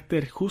un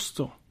carácter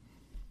justo.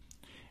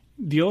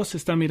 Dios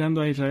está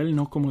mirando a Israel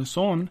no como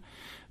son,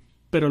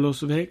 pero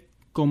los ve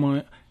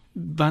como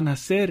van a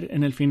ser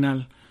en el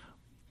final.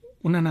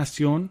 Una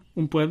nación,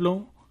 un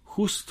pueblo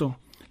justo.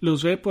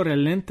 Los ve por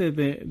el lente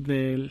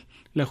de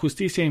la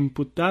justicia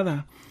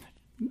imputada,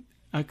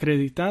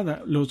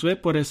 acreditada. Los ve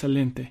por esa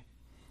lente.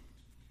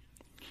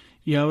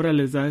 Y ahora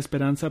les da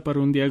esperanza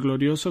para un día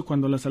glorioso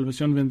cuando la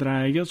salvación vendrá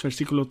a ellos.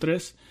 Versículo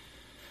 3.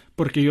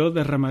 Porque yo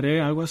derramaré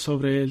agua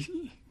sobre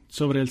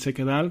el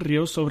sequedal,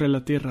 ríos sobre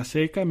la tierra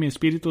seca, mi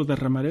espíritu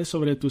derramaré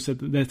sobre tu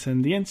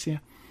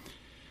descendencia.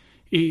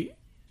 Y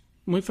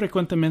muy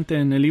frecuentemente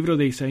en el libro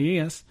de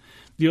Isaías,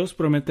 Dios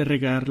promete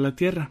regar la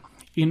tierra.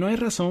 Y no hay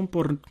razón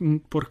por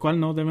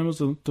cual no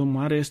debemos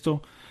tomar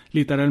esto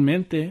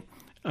literalmente.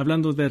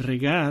 Hablando de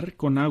regar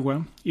con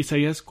agua,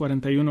 Isaías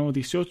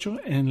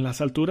 41:18, en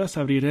las alturas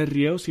abriré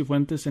ríos y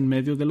fuentes en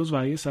medio de los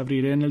valles,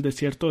 abriré en el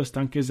desierto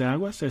estanques de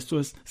aguas.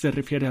 Esto se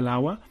refiere al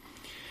agua.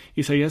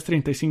 Isaías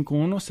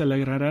 35:1, se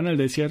alegrará en el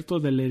desierto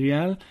del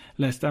Erial,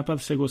 la estapa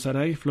se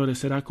gozará y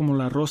florecerá como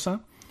la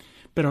rosa.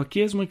 Pero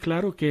aquí es muy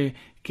claro que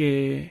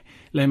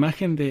la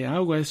imagen de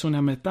agua es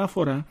una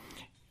metafórica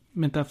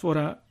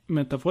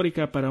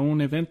para un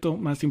evento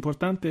más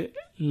importante,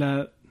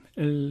 la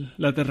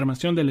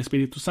derramación del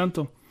Espíritu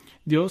Santo.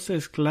 Dios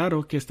es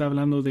claro que está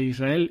hablando de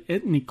Israel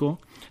étnico,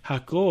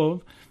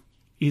 Jacob,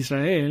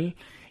 Israel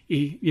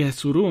y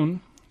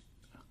Jesurún.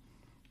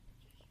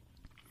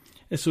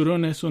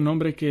 Jesurún es un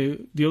nombre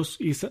que Dios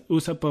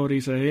usa por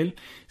Israel,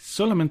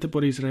 solamente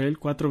por Israel,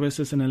 4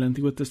 veces en el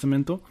Antiguo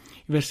Testamento.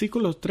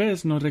 Versículo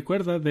 3 nos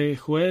recuerda de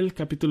Joel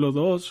capítulo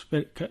 2,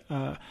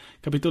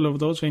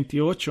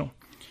 28.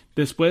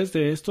 Después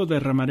de esto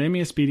derramaré mi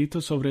espíritu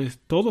sobre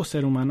todo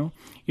ser humano,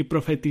 y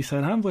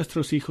profetizarán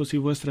vuestros hijos y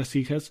vuestras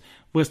hijas,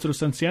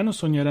 vuestros ancianos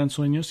soñarán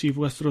sueños, y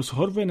vuestros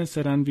jóvenes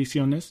serán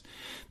visiones.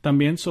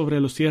 También sobre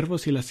los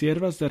siervos y las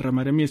siervas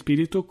derramaré mi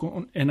espíritu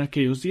en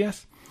aquellos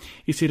días.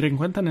 Y si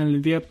reencuentran en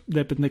el día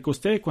de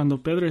Pentecostés,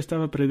 cuando Pedro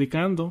estaba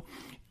predicando,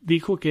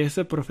 dijo que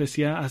esa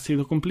profecía ha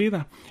sido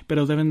cumplida,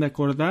 pero deben de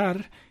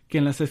acordar que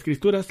en las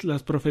Escrituras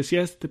las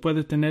profecías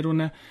pueden tener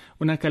una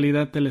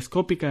calidad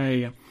telescópica a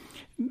ella.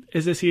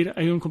 Es decir,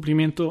 hay un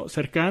cumplimiento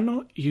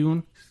cercano y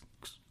un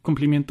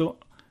cumplimiento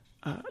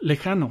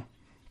lejano.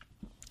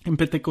 En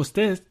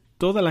Pentecostés,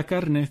 toda la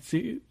carne,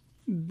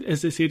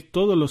 es decir,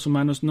 todos los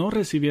humanos no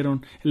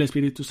recibieron el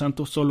Espíritu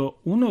Santo, solo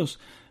unos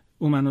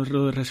humanos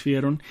lo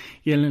recibieron.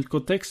 Y en el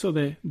contexto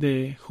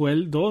de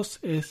Joel 2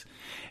 es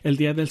el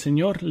día del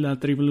Señor, la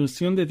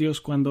tribulación de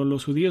Dios, cuando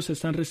los judíos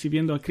están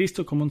recibiendo a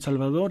Cristo como un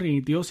Salvador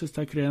y Dios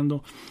está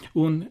creando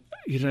un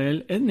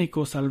Israel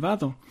étnico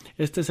salvado.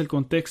 Este es el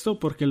contexto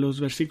porque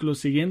los versículos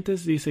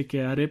siguientes dice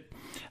que haré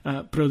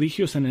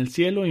prodigios en el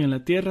cielo y en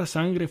la tierra,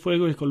 sangre,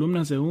 fuego y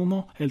columnas de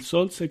humo. El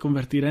sol se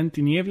convertirá en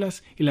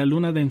tinieblas y la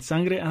luna en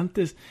sangre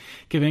antes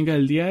que venga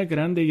el día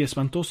grande y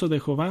espantoso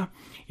de Jehová.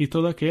 Y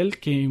todo aquel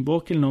que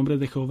invoque el nombre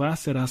de Jehová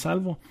será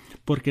salvo,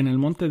 porque en el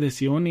monte de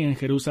Sión y en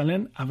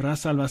Jerusalén habrá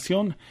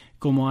salvación,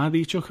 como ha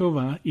dicho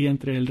Jehová, y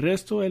entre el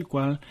resto el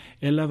cual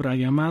él habrá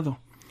llamado.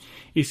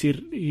 Y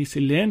si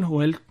leen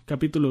Joel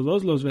capítulo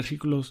 2, los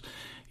versículos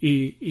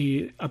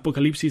y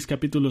Apocalipsis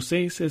capítulo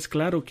 6, es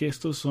claro que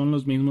estos son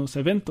los mismos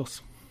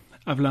eventos,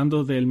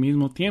 hablando del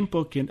mismo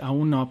tiempo que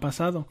aún no ha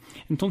pasado.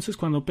 Entonces,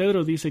 cuando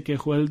Pedro dice que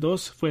Joel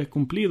 2 fue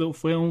cumplido,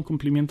 fue un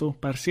cumplimiento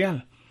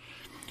parcial.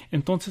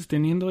 Entonces,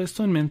 teniendo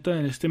esto en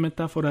mente, esta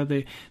metáfora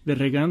de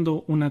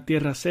regando una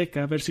tierra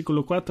seca,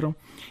 versículo 4,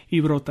 y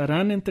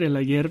brotarán entre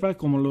la hierba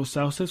como los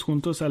sauces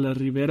juntos a las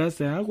riberas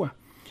de agua.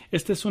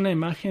 Esta es una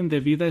imagen de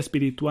vida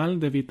espiritual,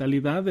 de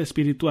vitalidad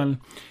espiritual,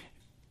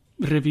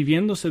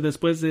 reviviéndose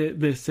después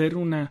de ser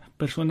una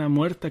persona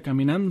muerta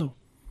caminando.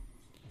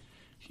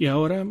 Y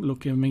ahora lo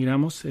que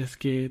miramos es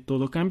que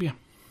todo cambia.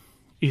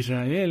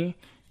 Israel,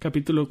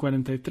 capítulo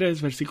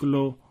 43,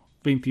 versículo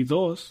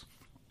 22,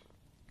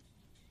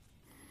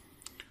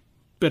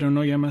 pero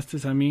no llamaste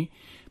a mí,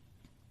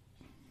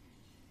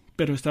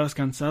 pero estabas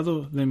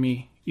cansado de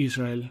mí,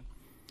 Israel.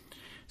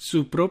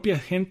 Su propia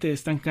gente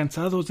están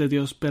cansados de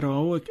Dios,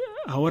 pero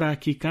ahora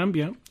aquí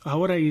cambia.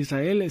 Ahora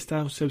Israel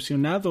está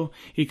obsesionado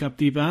y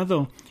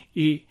captivado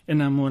y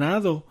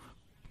enamorado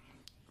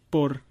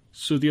por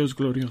su Dios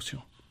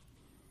glorioso.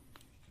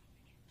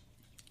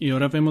 Y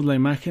ahora vemos la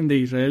imagen de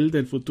Israel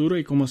del futuro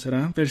y cómo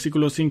será.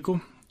 Versículo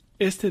 5.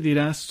 Este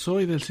dirá,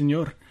 soy del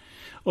Señor.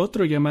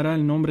 Otro llamará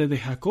el nombre de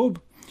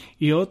Jacob,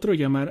 y otro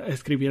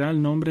escribirá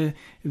el nombre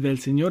del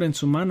Señor en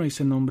su mano y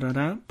se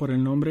nombrará por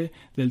el nombre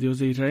del Dios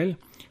de Israel.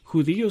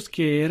 Judíos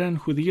que eran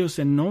judíos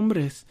en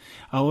nombres,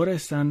 ahora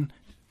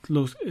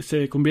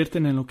se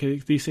convierten en lo que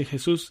dice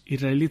Jesús,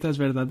 israelitas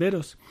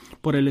verdaderos,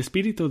 por el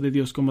Espíritu de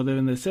Dios como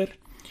deben de ser.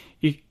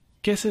 ¿Y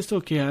qué es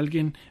esto que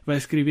alguien va a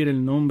escribir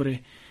el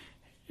nombre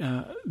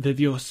de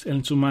Dios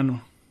en su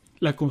mano?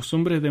 La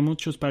costumbre de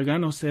muchos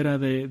paganos era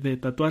de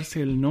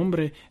tatuarse el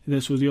nombre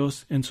de su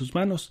Dios en sus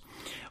manos,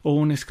 o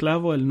un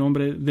esclavo el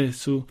nombre de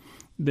su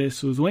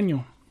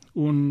dueño,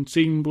 un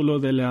símbolo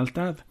de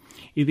lealtad.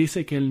 Y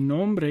dice que el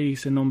nombre y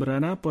se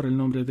nombrará por el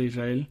nombre de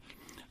Israel.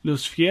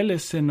 Los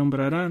fieles se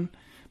nombrarán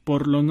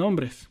por los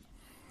nombres.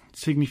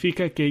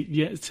 Significa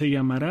que se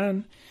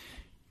llamarán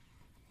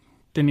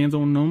teniendo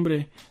un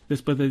nombre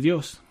después de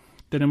Dios.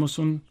 Tenemos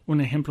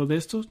un ejemplo de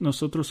esto.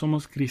 Nosotros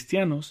somos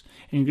cristianos.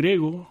 En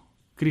griego,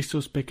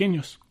 Cristos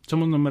pequeños.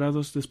 Somos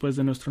nombrados después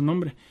de nuestro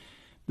nombre,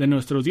 de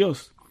nuestro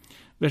Dios.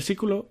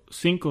 Versículo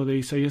 5 de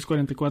Isaías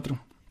 44.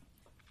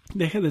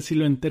 Deje de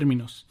decirlo en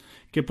términos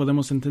que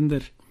podemos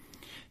entender.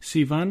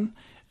 Si van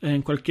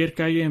en cualquier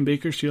calle en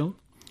Bakersfield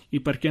y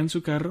parquean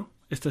su carro,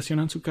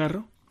 estacionan su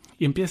carro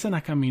y empiezan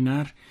a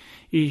caminar,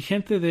 y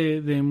gente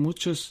de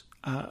muchas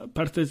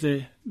partes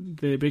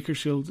de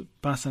Bakersfield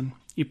pasan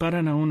y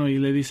paran a uno y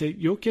le dice,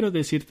 yo quiero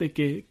decirte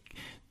que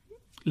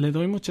le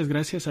doy muchas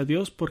gracias a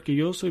Dios porque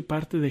yo soy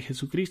parte de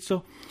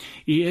Jesucristo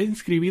y he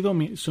inscribido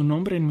su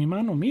nombre en mi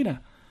mano.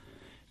 Mira,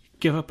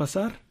 ¿qué va a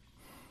pasar?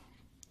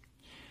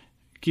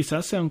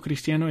 Quizás sea un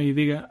cristiano y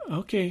diga,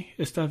 ok,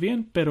 está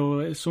bien,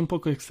 pero es un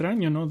poco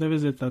extraño, ¿no?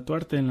 Debes de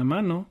tatuarte en la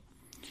mano.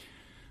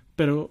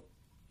 Pero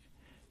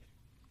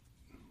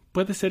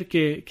puede ser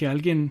que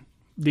alguien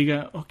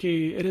diga, ok,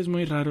 eres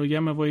muy raro, ya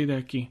me voy de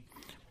aquí.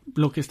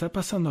 Lo que está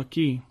pasando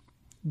aquí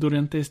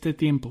durante este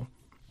tiempo,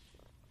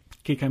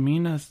 que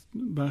caminas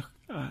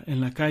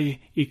en la calle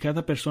y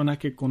cada persona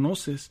que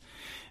conoces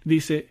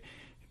dice,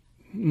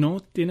 ¿no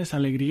tienes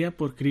alegría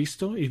por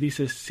Cristo? Y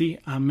dices, sí,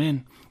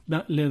 amén,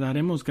 le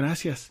daremos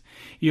gracias.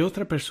 Y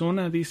otra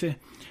persona dice,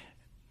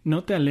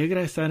 ¿no te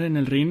alegra estar en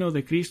el reino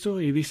de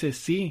Cristo? Y dices,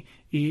 sí,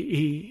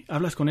 y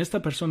hablas con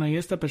esta persona y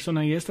esta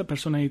persona y esta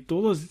persona y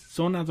todos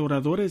son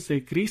adoradores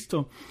de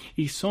Cristo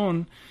y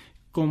son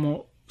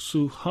como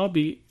su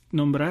hobby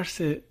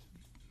nombrarse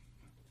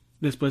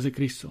después de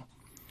Cristo.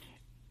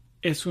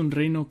 Es un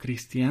reino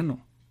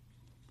cristiano.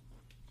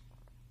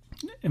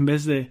 En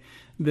vez de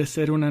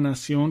ser una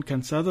nación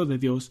cansado de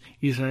Dios,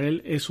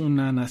 Israel es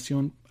una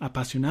nación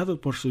apasionada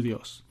por su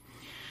Dios.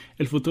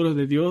 El futuro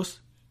de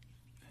Dios,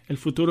 el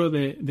futuro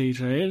de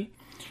Israel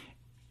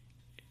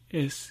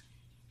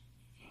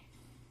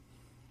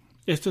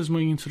esto es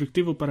muy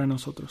instructivo para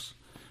nosotros.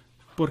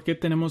 ¿Por qué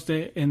tenemos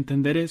de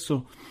entender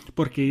eso?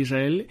 Porque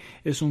Israel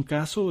es un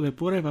caso de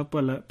prueba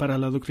para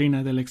la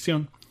doctrina de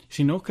elección.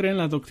 Si no creen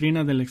la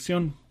doctrina de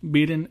elección,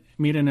 miren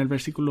el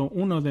versículo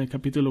 1 del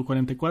capítulo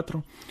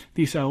 44.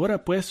 Dice,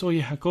 ahora pues,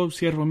 oye Jacob,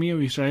 siervo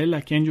mío, Israel,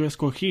 a quien yo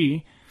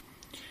escogí.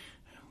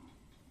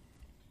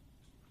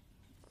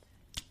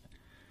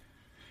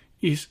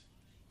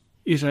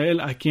 Israel,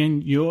 a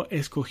quien yo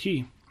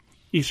escogí.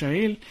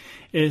 Israel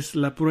es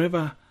la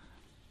prueba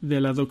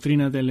de la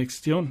doctrina de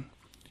elección.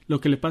 Lo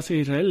que le pasa a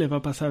Israel le va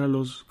a pasar a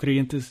los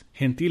creyentes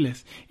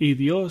gentiles. Y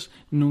Dios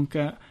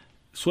nunca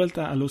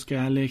suelta a los que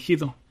ha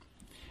elegido.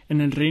 En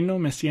el reino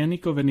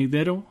mesiánico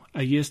venidero,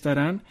 allí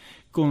estarán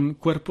con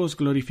cuerpos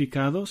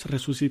glorificados,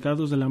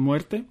 resucitados de la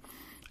muerte,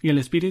 y el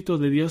Espíritu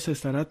de Dios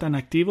estará tan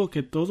activo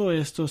que todo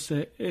esto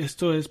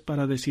es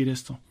para decir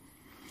esto.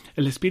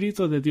 El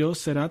Espíritu de Dios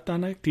será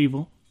tan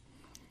activo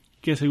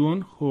que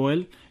según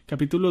Joel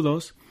capítulo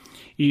 2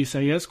 y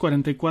Isaías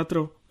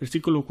 44,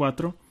 versículo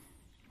 4,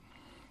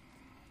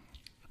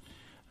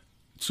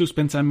 sus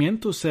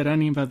pensamientos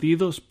serán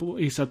invadidos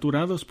y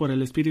saturados por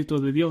el Espíritu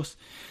de Dios.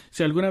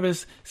 Si alguna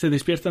vez se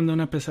despiertan de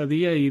una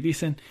pesadilla y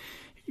dicen,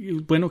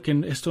 bueno, que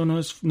esto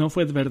no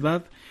fue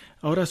verdad,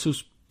 ahora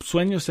sus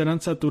sueños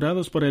serán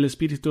saturados por el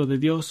Espíritu de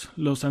Dios.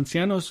 Los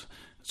ancianos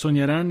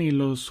soñarán y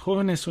los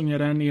jóvenes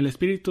soñarán y el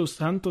Espíritu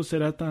Santo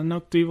será tan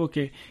activo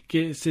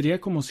que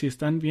sería como si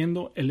están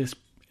viendo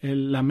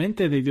la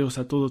mente de Dios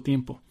a todo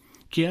tiempo.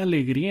 ¡Qué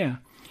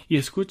alegría! Y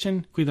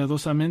escuchen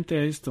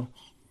cuidadosamente esto.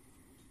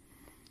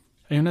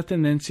 Hay una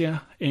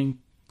tendencia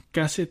en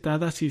casi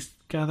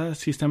cada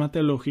sistema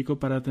teológico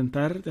para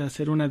intentar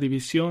hacer una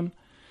división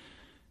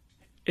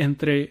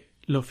entre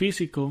lo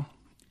físico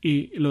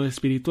y lo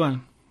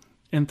espiritual,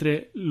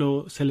 entre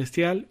lo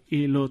celestial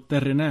y lo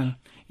terrenal.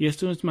 Y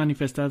esto es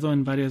manifestado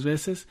en varias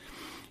veces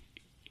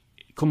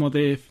como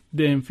de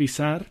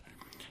enfatizar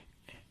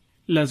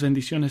las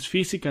bendiciones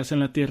físicas en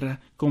la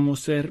tierra como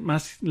ser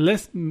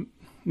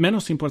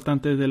menos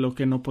importante de lo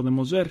que no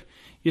podemos ver.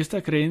 Y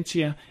esta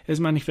creencia es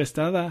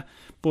manifestada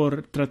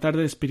por tratar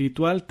de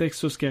espiritual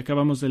textos que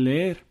acabamos de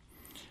leer.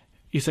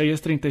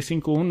 Isaías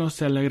 35:1: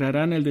 se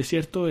alegrará en el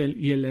desierto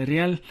y el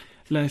erial,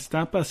 la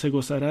estapa se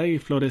gozará y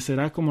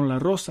florecerá como la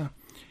rosa.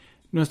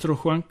 Nuestro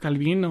Juan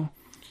Calvino,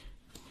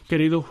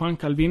 querido Juan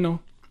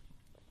Calvino,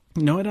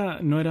 no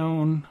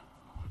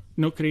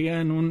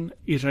creía en un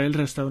Israel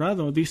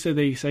restaurado. Dice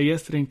de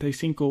Isaías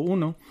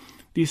 35:1,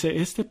 dice: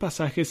 este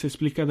pasaje se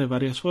explica de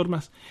varias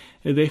formas.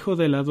 Dejo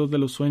de lado de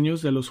los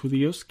sueños de los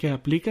judíos que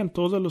aplican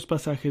todos los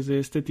pasajes de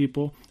este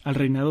tipo al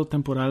reinado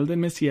temporal del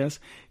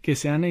Mesías que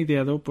se han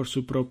ideado por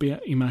su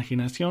propia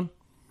imaginación.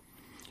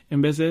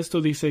 En vez de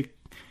esto dice,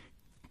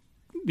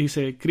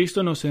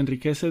 Cristo nos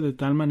enriquece de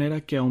tal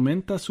manera que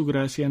aumenta su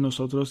gracia en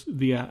nosotros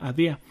día a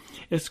día.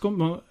 Es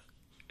como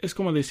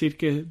decir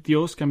que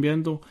Dios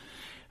cambiando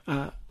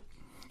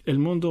el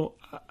mundo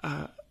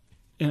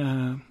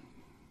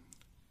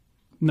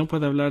no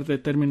puede hablar de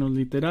términos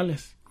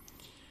literales.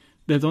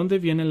 ¿De dónde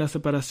viene la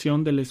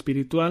separación del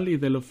espiritual y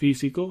de lo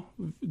físico?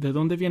 ¿De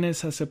dónde viene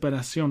esa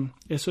separación?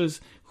 ¿Eso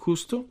es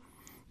justo?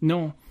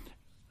 No.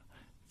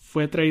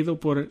 Fue traído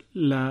por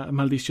la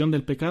maldición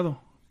del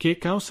pecado. ¿Qué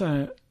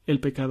causa el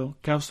pecado?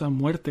 Causa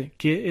muerte.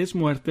 ¿Qué es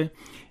muerte?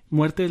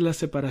 Muerte es la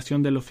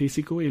separación de lo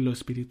físico y lo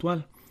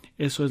espiritual.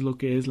 Eso es lo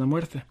que es la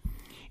muerte.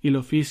 Y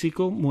lo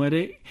físico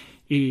muere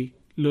y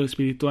lo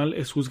espiritual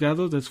es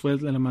juzgado después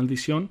de la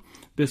maldición.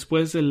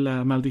 Después de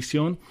la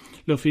maldición,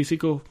 lo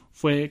físico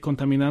fue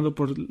contaminado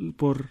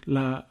por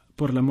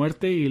la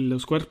muerte y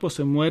los cuerpos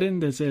se mueren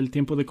desde el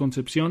tiempo de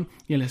concepción,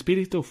 y el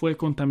espíritu fue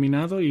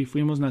contaminado y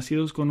fuimos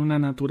nacidos con una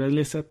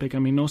naturaleza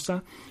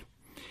pecaminosa.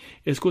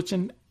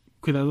 Escuchen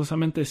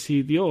cuidadosamente: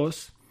 si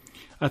Dios,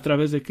 a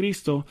través de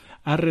Cristo,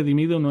 ha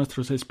redimido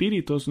nuestros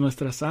espíritus,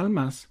 nuestras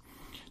almas,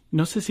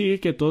 ¿no se sigue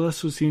que todas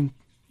sus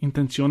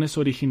intenciones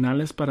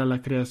originales para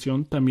la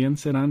creación también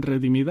serán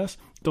redimidas?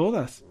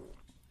 Todas.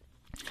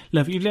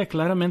 La Biblia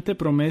claramente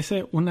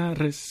promete una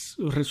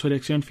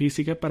resurrección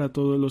física para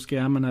todos los que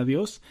aman a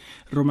Dios.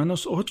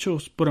 Romanos 8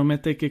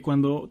 promete que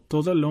cuando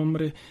todo el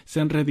hombre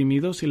sean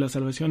redimidos y la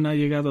salvación ha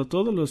llegado a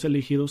todos los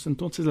elegidos,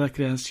 entonces la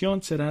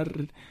creación será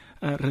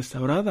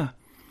restaurada.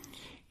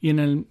 Y en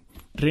el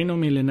reino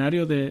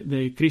milenario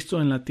de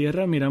Cristo en la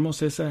tierra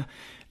miramos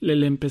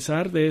el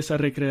empezar de esa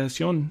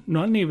recreación,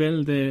 no al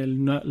nivel de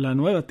la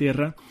nueva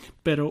tierra,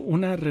 pero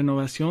una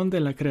renovación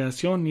de la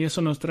creación, y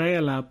eso nos trae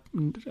a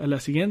la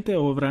siguiente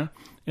obra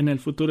en el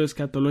futuro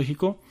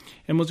escatológico.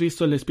 Hemos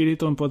visto el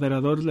espíritu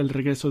empoderador del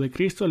regreso de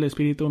Cristo, el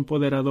espíritu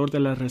empoderador de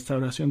la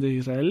restauración de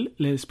Israel,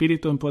 el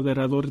espíritu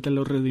empoderador de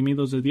los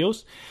redimidos de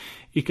Dios,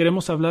 y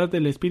queremos hablar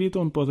del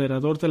espíritu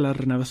empoderador de la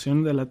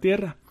renovación de la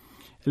tierra,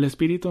 el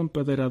espíritu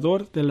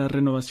empoderador de la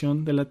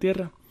renovación de la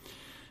tierra.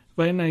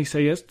 Vayan a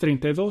Isaías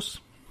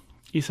 32.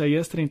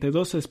 Isaías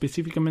 32,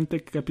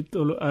 específicamente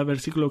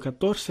versículo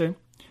 14,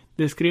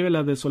 describe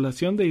la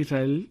desolación de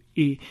Israel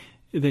y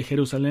de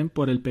Jerusalén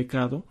por el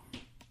pecado.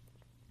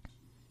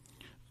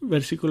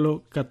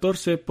 Versículo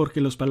 14: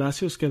 porque los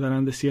palacios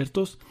quedarán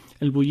desiertos,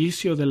 el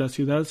bullicio de la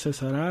ciudad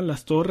cesará,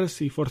 las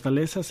torres y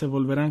fortalezas se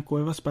volverán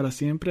cuevas para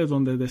siempre,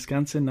 donde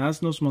descansen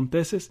asnos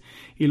monteses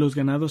y los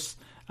ganados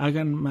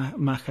hagan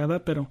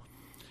majada, pero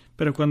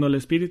cuando el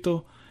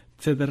Espíritu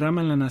se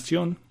derrama en la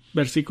nación,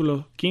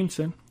 versículo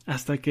 15,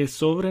 hasta que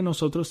sobre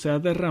nosotros se ha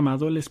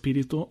derramado el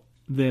Espíritu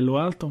de lo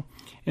alto.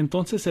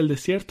 Entonces el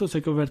desierto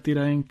se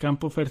convertirá en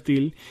campo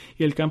fértil,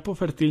 y el campo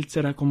fértil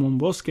será como un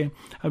bosque.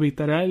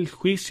 Habitará el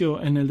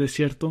juicio en el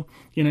desierto,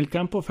 y en el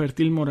campo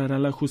fértil morará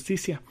la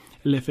justicia.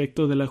 El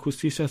efecto de la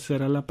justicia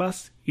será la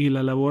paz, y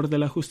la labor de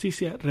la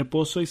justicia,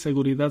 reposo y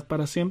seguridad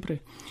para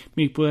siempre.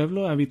 Mi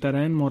pueblo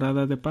habitará en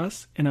morada de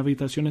paz, en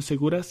habitaciones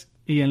seguras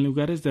y en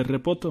lugares de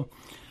reposo.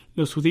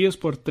 Los judíos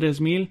por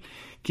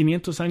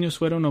 3,500 años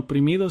fueron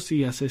oprimidos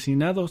y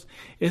asesinados.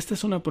 Esta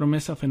es una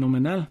promesa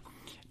fenomenal.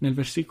 En el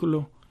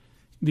versículo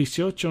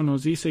 18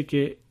 nos dice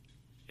que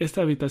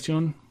esta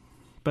habitación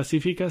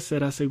pacífica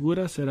será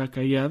segura, será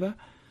callada.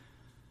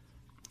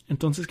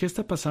 Entonces, ¿qué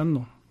está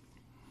pasando?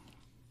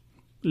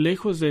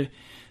 Lejos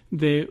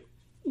de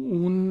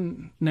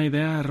una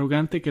idea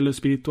arrogante que lo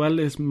espiritual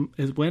es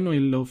bueno y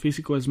lo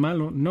físico es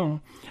malo,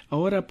 no.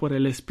 Ahora, por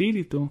el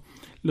Espíritu,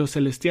 lo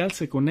celestial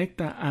se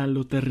conecta a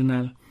lo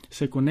terrenal,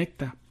 se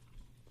conecta.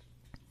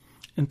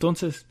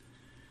 Entonces,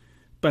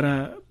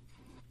 para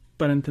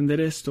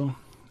entender esto,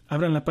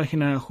 abran la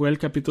página Joel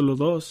capítulo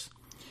 2.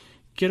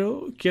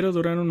 Quiero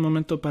durar un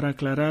momento para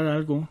aclarar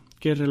algo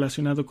que es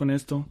relacionado con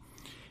esto.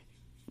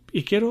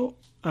 Y quiero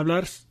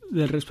hablar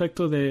del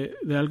respecto de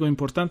algo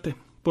importante,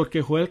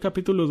 porque Joel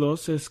capítulo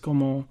 2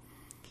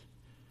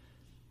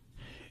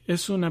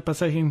 es un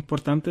pasaje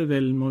importante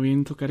del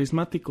movimiento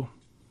carismático.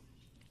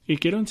 Y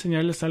quiero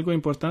enseñarles algo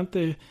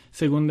importante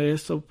según de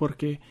esto,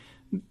 porque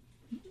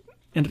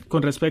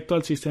con respecto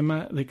al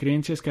sistema de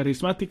creencias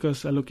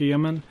carismáticas, a lo que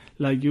llaman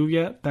la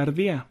lluvia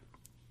tardía.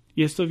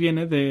 Y esto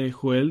viene de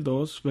Joel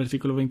 2,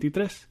 versículo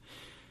 23.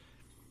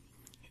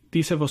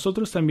 Dice: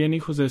 vosotros también,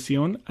 hijos de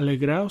Sión,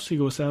 alegraos y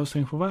gozaos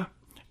en Jehová,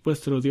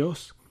 vuestro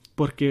Dios,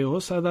 porque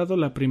os ha dado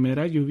la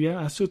primera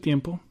lluvia a su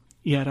tiempo,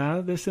 y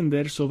hará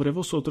descender sobre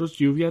vosotros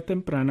lluvia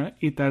temprana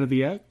y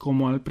tardía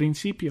como al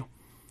principio.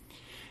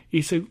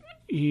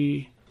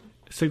 Y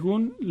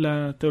según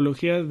la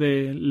teología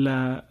de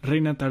la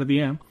reina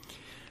tardía,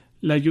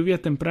 la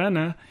lluvia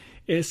temprana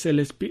es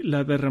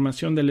la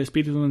derramación del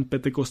Espíritu en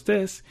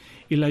Pentecostés,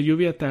 y la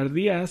lluvia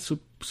tardía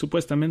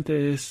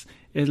supuestamente es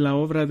la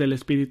obra del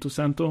Espíritu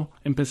Santo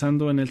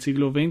empezando en el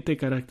siglo XX,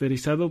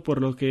 caracterizado por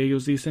lo que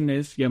ellos dicen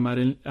es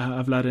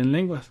hablar en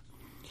lenguas.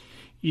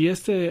 Y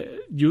esta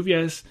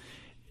lluvia es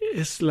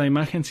la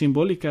imagen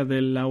simbólica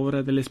de la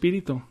obra del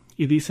Espíritu.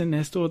 Y dicen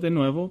esto de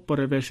nuevo por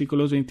el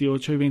versículos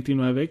 28 y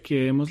 29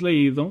 que hemos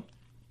leído.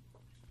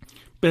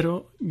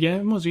 Pero ya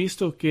hemos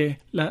visto que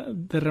la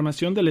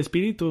derramación del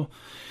Espíritu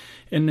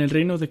en el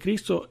reino de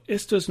Cristo,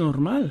 esto es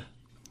normal.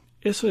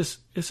 Eso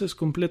es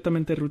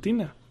completamente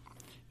rutina.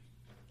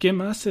 ¿Qué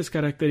más es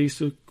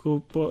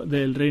característico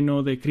del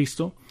reino de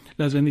Cristo?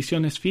 Las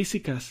bendiciones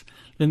físicas,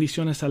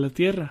 bendiciones a la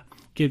tierra,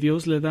 que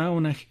Dios le da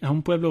a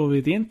un pueblo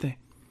obediente.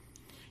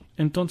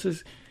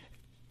 Entonces,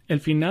 el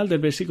final del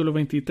versículo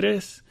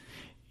 23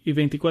 y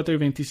 24 y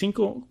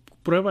 25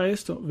 prueba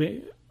esto.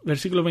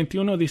 Versículo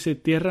 21 dice: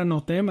 tierra,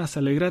 no temas,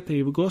 alégrate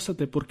y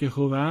gózate, porque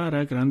Jehová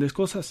hará grandes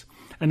cosas.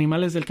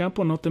 Animales del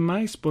campo, no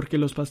temáis, porque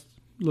los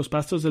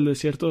pastos del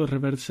desierto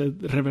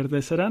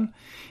reverdecerán,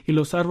 y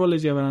los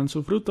árboles llevarán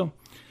su fruto.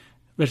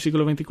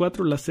 Versículo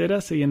 24: las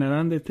eras se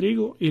llenarán de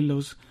trigo, y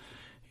los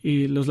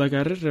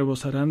lagares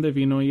rebosarán de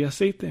vino y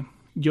aceite.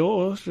 Yo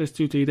os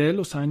restituiré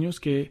los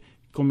años que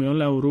comió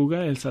la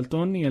oruga, el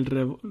saltón y el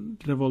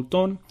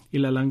revoltón y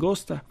la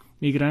langosta,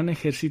 mi gran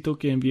ejército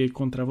que envié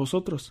contra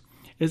vosotros.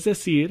 Es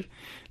decir,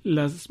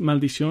 las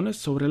maldiciones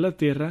sobre la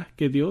tierra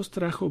que Dios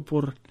trajo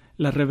por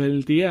la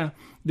rebeldía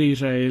de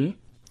Israel,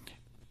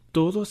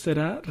 todo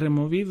será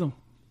removido.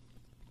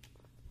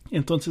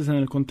 Entonces, en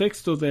el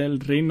contexto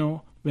del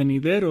reino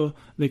venidero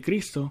de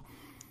Cristo,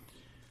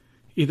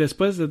 y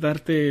después de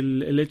darte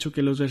el hecho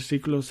que los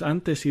versículos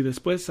antes y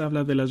después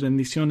habla de las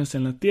bendiciones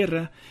en la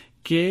tierra,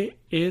 ¿qué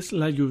es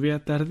la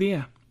lluvia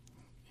tardía?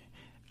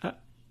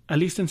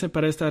 Alístense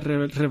para esta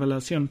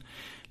revelación.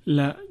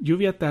 La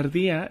lluvia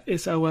tardía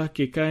es agua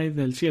que cae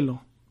del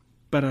cielo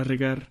para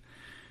regar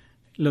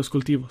los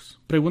cultivos.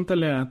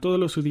 Pregúntale a todos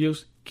los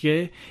judíos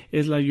qué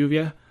es la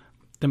lluvia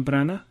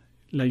temprana,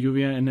 la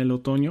lluvia en el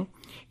otoño,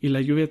 y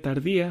la lluvia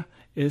tardía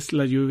es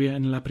la lluvia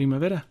en la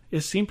primavera.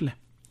 Es simple.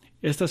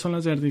 Estas son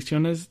las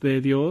bendiciones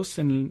de Dios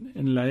en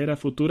la era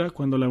futura,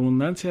 cuando la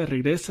abundancia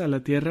regresa a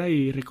la tierra.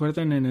 Y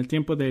recuerden, en el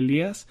tiempo de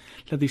Elías,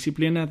 la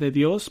disciplina de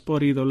Dios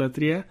por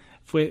idolatría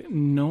fue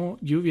no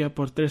lluvia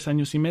por 3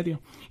 años y medio.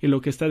 Y lo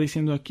que está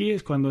diciendo aquí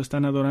es cuando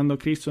están adorando a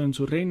Cristo en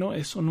su reino,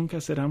 eso nunca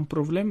será un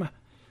problema.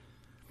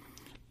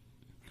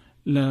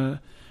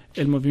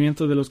 El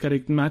movimiento de los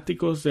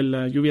carismáticos de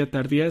la lluvia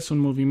tardía es un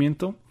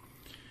movimiento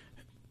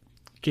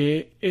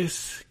que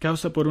es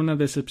causa por una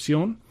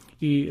decepción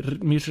y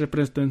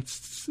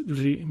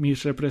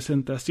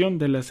misrepresentación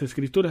de las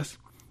Escrituras.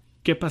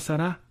 ¿Qué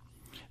pasará?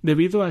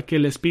 Debido a que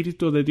el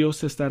Espíritu de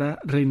Dios estará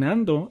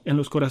reinando en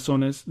los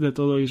corazones de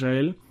todo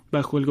Israel,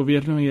 bajo el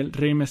gobierno y el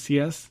rey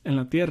Mesías en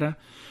la tierra,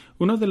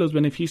 uno de los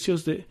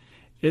beneficios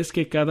es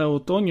que cada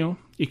otoño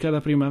y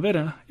cada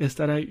primavera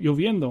estará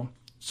lloviendo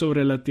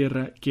sobre la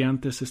tierra que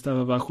antes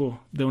estaba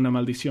bajo de una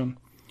maldición.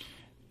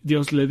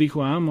 Dios le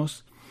dijo a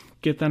Amos: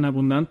 ¿qué tan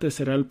abundante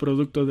será el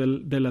producto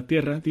de la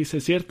tierra? Dice: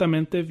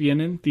 ciertamente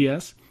vienen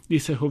días,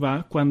 dice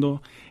Jehová,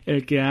 cuando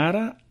el que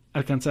ara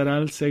alcanzará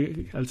al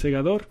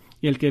segador,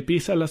 y el que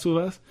pisa las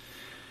uvas,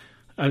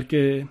 al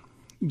que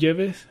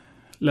lleve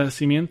la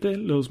simiente,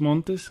 los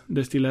montes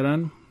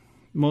destilarán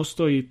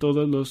mosto y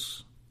todos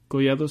los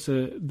collados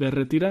se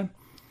derretirán.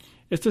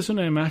 Esta es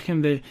una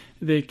imagen de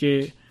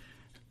que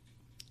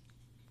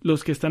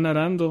los que están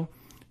arando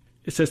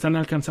se están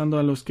alcanzando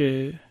a los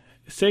que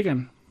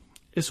segan.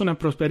 Es una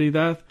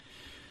prosperidad.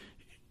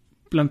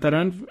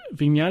 Plantarán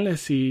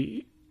viñales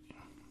y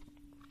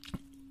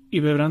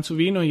beberán su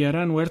vino, y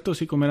harán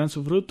huertos y comerán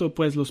su fruto,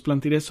 pues los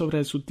plantaré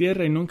sobre su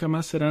tierra y nunca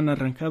más serán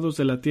arrancados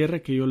de la tierra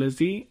que yo les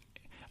di,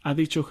 ha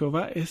dicho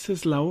Jehová. Esa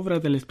es la obra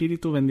del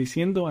Espíritu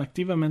bendiciendo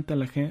activamente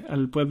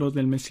al pueblo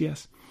del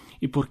Mesías.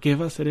 ¿Y por qué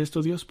va a hacer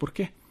esto Dios? ¿Por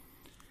qué?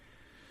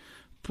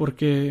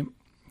 Porque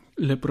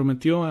le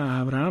prometió a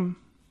Abraham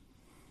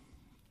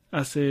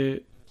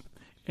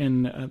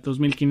en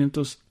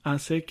 2500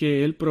 hace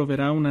que él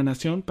proveerá una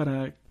nación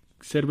para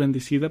ser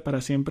bendecida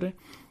para siempre.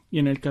 Y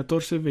en el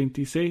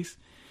 1406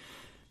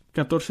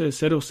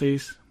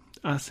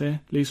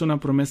 le hizo una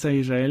promesa a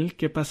Israel.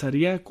 ¿Qué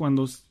pasaría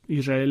cuando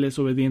Israel es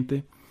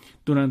obediente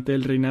durante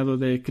el reinado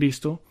de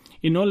Cristo?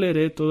 Y no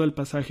leeré todo el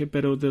pasaje,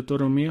 pero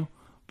Deuteronomio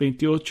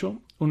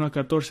 28, 1 a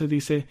 14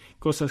 dice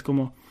cosas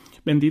como: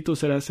 bendito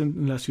serás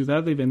en la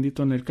ciudad y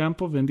bendito en el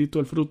campo, bendito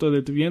el fruto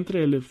de tu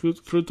vientre, el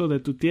fruto de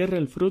tu tierra,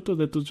 el fruto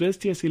de tus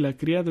bestias y la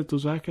cría de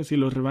tus vacas y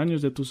los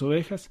rebaños de tus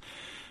ovejas.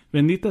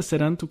 Benditas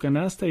serán tu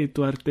canasta y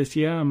tu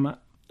artesía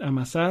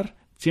amasar,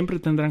 siempre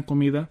tendrán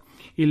comida,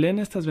 y leen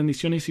estas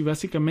bendiciones y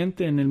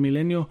básicamente en el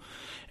milenio,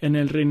 en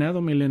el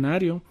reinado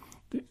milenario,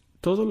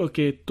 todo lo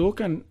que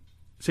tocan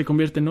se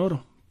convierte en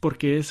oro,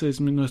 porque ese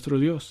es nuestro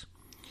Dios.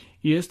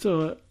 Y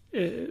esto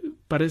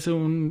parece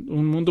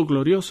un mundo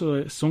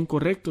glorioso, son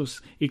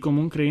correctos, y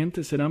como un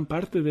creyente serán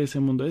parte de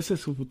ese mundo, ese es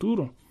su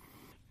futuro.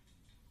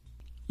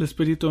 El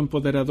espíritu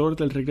empoderador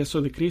del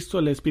regreso de Cristo,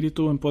 el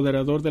espíritu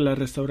empoderador de la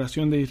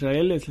restauración de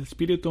Israel, el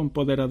espíritu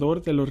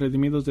empoderador de los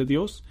redimidos de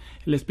Dios,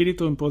 el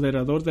espíritu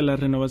empoderador de la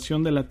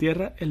renovación de la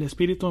tierra, el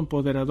espíritu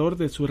empoderador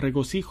de su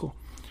regocijo.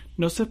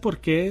 No sé por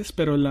qué es,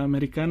 pero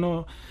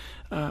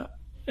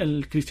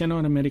el cristiano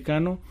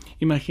americano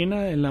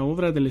imagina la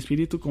obra del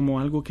espíritu como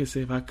algo que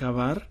se va a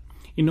acabar,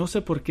 y no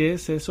sé por qué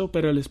es eso,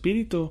 pero el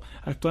espíritu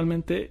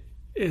actualmente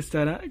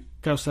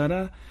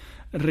causará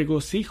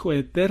regocijo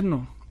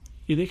eterno.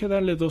 Y deje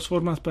darle dos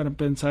formas para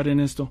pensar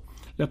en esto.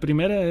 La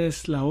primera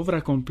es la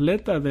obra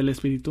completa del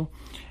Espíritu.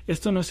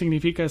 Esto no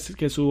significa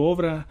que su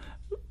obra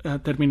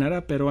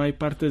terminará, pero hay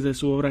partes de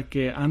su obra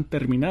que han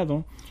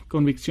terminado.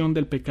 Convicción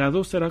del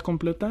pecado será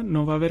completa.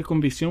 No va a haber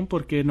convicción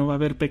porque no va a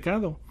haber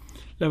pecado.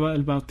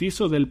 El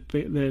bautizo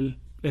del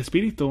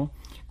Espíritu,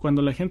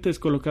 cuando la gente es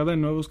colocada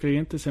en nuevos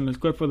creyentes en el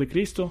cuerpo de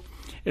Cristo,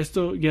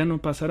 esto ya no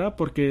pasará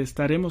porque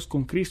estaremos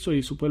con Cristo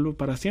y su pueblo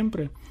para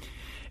siempre.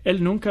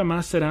 Él nunca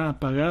más será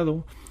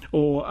apagado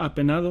o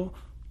apenado,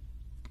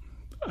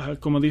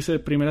 como dice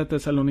 1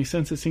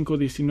 Tesalonicenses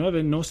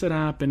 5:19, no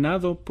será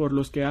apenado por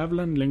los que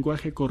hablan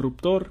lenguaje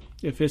corruptor,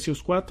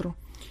 Efesios 4.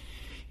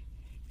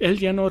 Él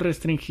ya no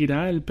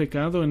restringirá el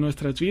pecado en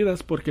nuestras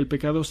vidas porque el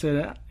pecado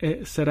será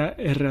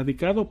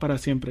erradicado para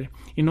siempre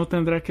y no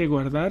tendrá que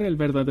guardar el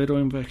verdadero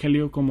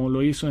evangelio como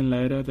lo hizo en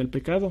la era del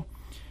pecado.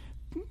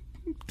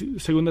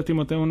 2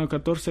 Timoteo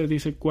 1:14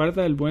 dice: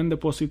 guarda el buen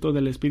depósito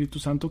del Espíritu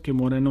Santo que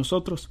mora en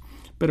nosotros,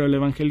 pero el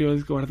Evangelio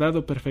es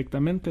guardado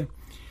perfectamente.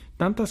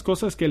 Tantas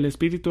cosas que el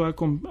Espíritu ha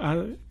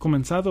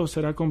comenzado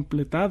será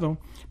completado,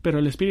 pero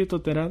el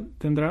Espíritu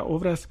tendrá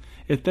obras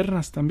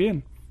eternas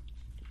también.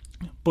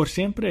 Por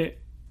siempre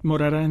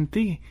morará en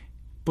ti,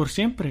 por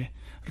siempre.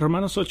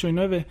 Romanos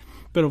 8:9,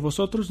 pero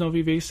vosotros no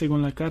vivéis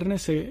según la carne,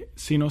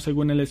 sino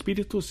según el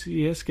Espíritu,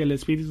 si es que el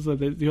Espíritu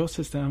de Dios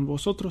está en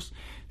vosotros.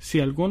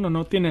 Si alguno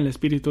no tiene el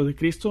Espíritu de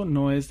Cristo,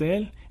 no es de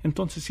él.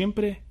 Entonces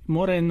siempre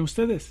mora en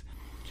ustedes.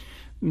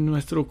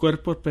 Nuestro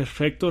cuerpo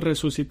perfecto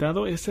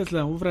resucitado, esa es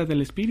la obra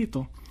del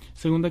Espíritu.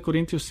 2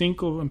 Corintios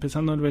 5,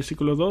 empezando en el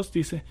versículo 2,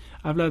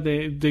 habla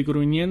de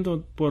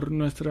gruñendo por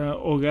nuestro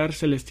hogar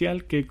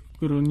celestial, que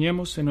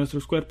gruñemos en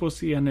nuestros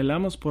cuerpos y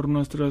anhelamos por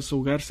nuestro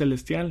hogar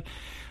celestial.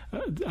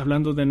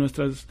 Hablando de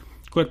nuestros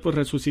cuerpos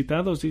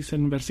resucitados, dice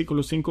en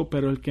versículo 5,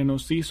 pero el que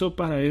nos hizo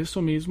para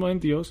eso mismo en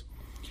Dios,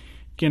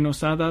 quien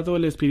nos ha dado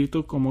el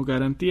Espíritu como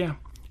garantía.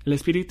 El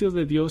Espíritu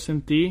de Dios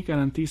en ti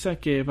garantiza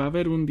que va a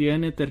haber un día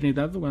en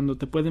eternidad cuando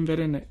te puedes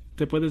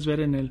ver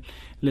en el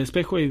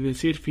espejo y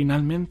decir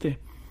finalmente.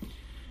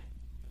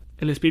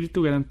 El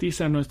Espíritu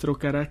garantiza nuestro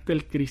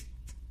carácter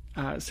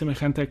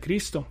semejante a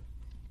Cristo.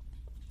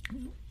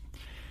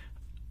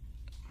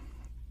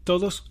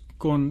 Todos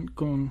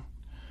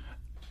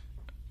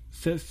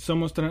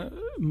somos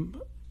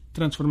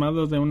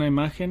transformados de una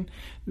imagen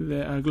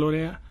a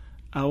gloria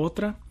a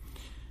otra,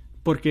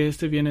 porque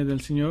este viene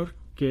del Señor,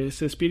 que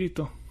es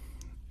Espíritu,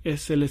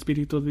 es el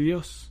Espíritu de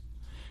Dios,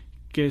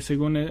 que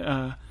según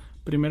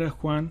 1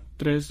 Juan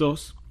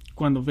 3:2,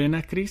 cuando ven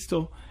a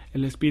Cristo,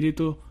 el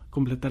Espíritu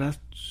completará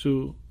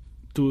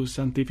tu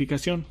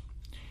santificación,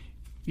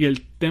 y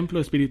el templo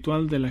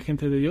espiritual de la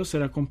gente de Dios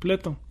será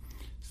completo.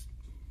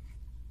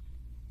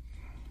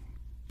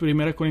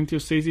 1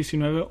 Corintios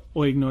 6:19,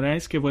 ¿o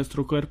ignoráis que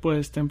vuestro cuerpo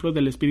es templo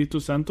del Espíritu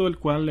Santo, el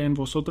cual en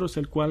vosotros,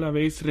 el cual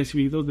habéis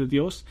recibido de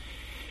Dios,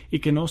 y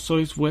que no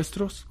sois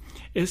vuestros?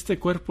 Este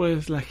cuerpo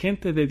es la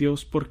gente de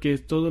Dios, porque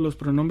todos los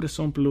pronombres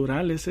son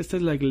plurales. Esta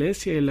es la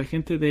iglesia, y la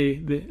gente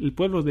el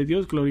pueblo de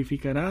Dios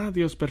glorificará a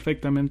Dios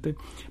perfectamente,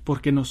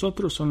 porque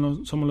nosotros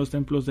somos los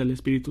templos del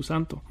Espíritu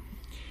Santo.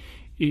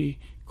 Y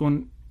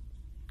con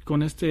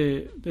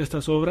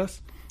estas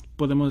obras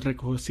podemos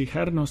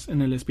regocijarnos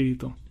en el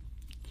Espíritu.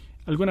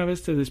 ¿Alguna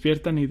vez te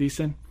despiertan y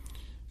dicen,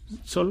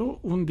 solo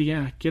un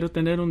día, quiero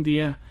tener un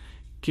día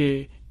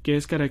que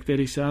es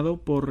caracterizado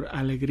por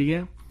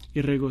alegría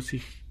y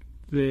regocijar?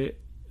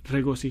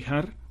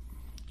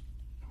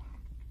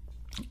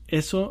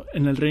 Eso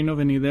en el reino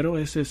venidero,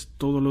 ese es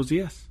todos los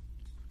días.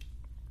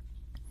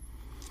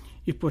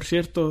 Y por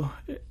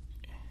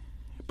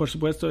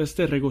supuesto,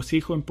 este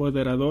regocijo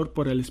empoderador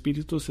por el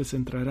Espíritu se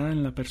centrará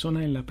en la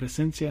persona y en la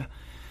presencia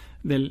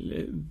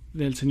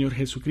del Señor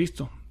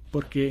Jesucristo,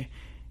 porque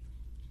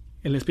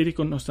el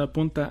Espíritu nos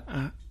apunta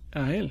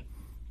a Él.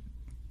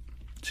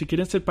 Si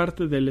quieren ser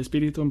parte del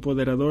Espíritu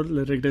empoderador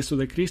del regreso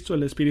de Cristo,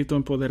 el Espíritu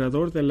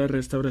empoderador de la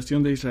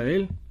restauración de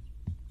Israel,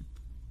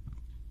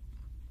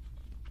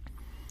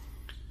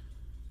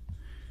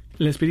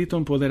 el Espíritu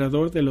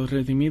empoderador de los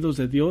redimidos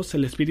de Dios,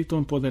 el Espíritu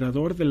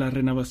empoderador de la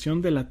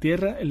renovación de la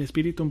tierra, el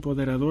Espíritu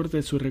empoderador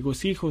de su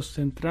regocijo,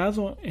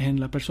 centrado en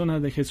la persona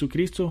de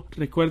Jesucristo.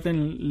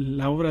 Recuerden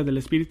la obra del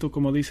Espíritu,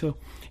 como dice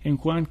en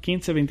Juan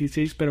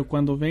 15:26, pero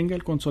cuando venga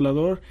el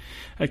Consolador,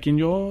 a quien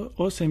yo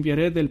os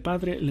enviaré del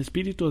Padre, el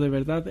Espíritu de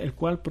verdad, el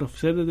cual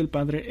procede del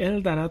Padre,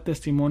 él dará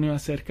testimonio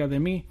acerca de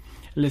mí.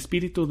 El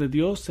Espíritu de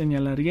Dios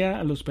señalaría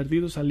a los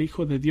perdidos al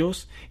Hijo de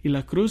Dios y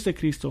la cruz de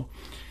Cristo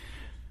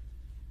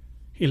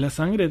y la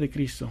sangre de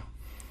Cristo.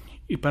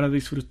 Y para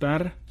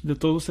disfrutar de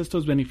todos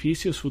estos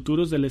beneficios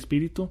futuros del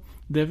Espíritu,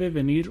 debe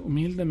venir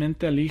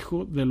humildemente al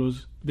Hijo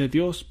de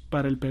Dios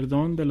para el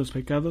perdón de los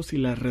pecados y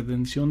la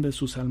redención de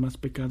sus almas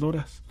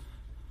pecadoras.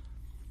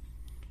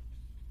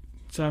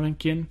 ¿Saben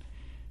quién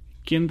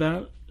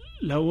da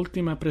la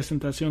última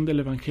presentación del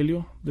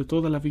Evangelio de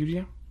toda la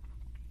Biblia?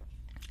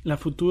 La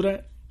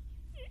futura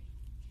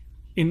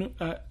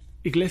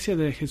Iglesia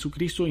de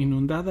Jesucristo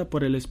inundada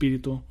por el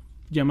Espíritu,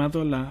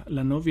 llamado la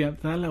novia,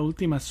 da la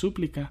última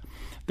súplica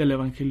del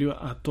Evangelio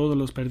a todos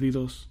los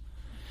perdidos.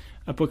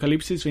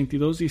 Apocalipsis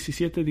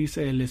 22:17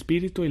 dice: el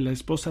Espíritu y la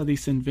esposa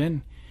dicen: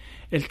 ven.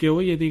 El que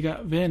oye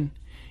diga: ven.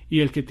 Y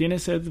el que tiene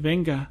sed,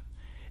 venga.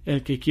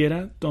 El que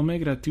quiera, tome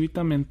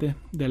gratuitamente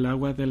del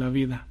agua de la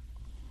vida.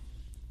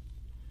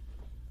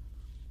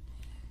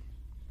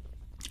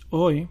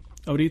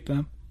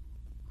 Ahorita,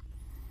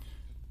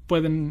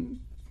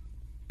 pueden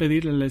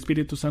pedirle al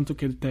Espíritu Santo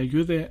que te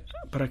ayude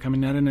para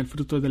caminar en el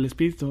fruto del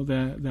Espíritu,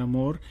 de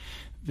amor,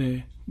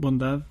 de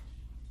bondad.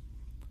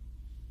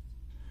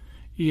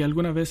 Y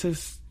algunas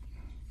veces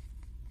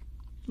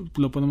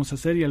lo podemos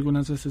hacer y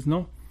algunas veces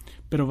no.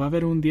 Pero va a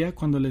haber un día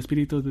cuando el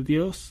Espíritu de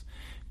Dios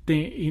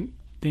te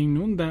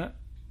inunda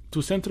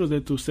tu centro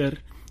de tu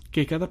ser,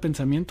 que cada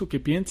pensamiento que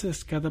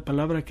piensas, cada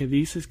palabra que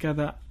dices,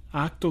 cada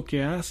acto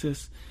que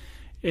haces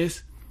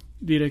es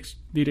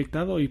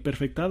directado y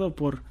perfectado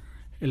por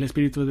el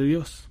Espíritu de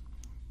Dios.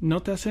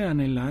 ¿No te hace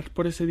anhelar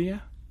por ese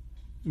día?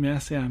 Me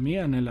hace a mí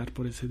anhelar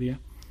por ese día.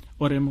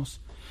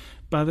 Oremos.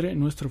 Padre,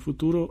 nuestro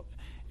futuro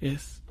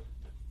es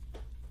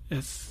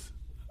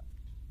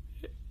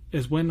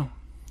bueno.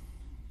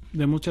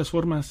 De muchas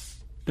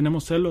formas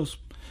tenemos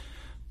celos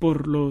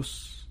por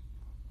los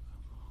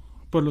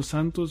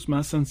santos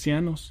más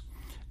ancianos,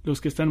 los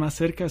que están más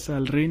cercas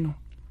al reino.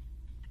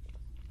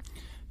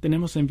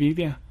 Tenemos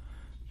envidia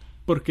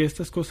porque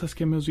estas cosas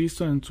que hemos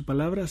visto en su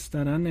palabra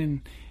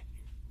estarán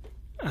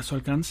a su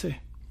alcance.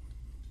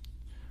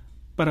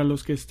 Para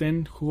los que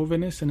estén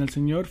jóvenes en el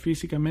Señor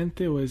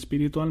físicamente o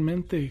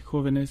espiritualmente,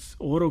 jóvenes,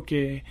 oro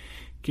que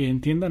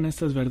entiendan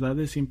estas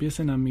verdades y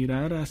empiecen a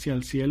mirar hacia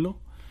el cielo,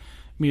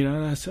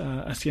 mirar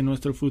hacia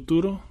nuestro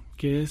futuro,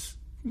 que es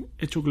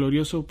hecho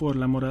glorioso por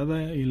la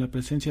morada y la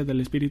presencia del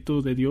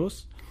Espíritu de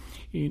Dios,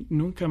 y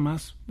nunca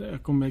más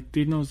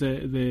convertirnos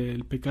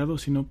del pecado,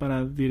 sino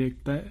para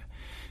directar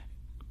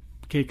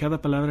que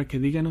cada palabra que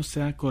díganos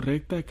sea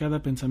correcta,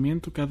 cada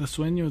pensamiento, cada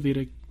sueño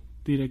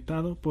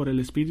directado por el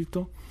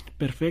Espíritu,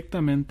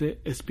 perfectamente,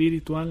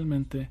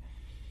 espiritualmente.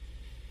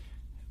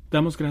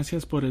 Damos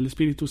gracias por el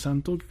Espíritu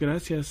Santo.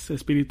 Gracias,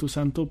 Espíritu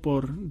Santo,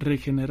 por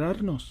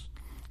regenerarnos.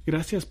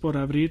 Gracias por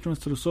abrir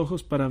nuestros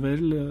ojos para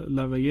ver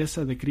la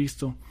belleza de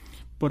Cristo,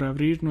 por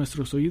abrir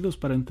nuestros oídos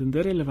para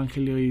entender el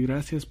Evangelio, y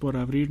gracias por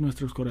abrir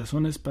nuestros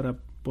corazones para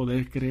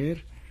poder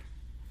creer.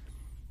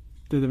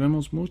 Te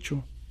debemos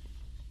mucho.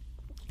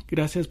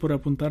 Gracias por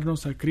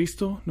apuntarnos a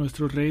Cristo,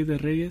 nuestro Rey de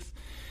Reyes,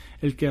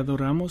 el que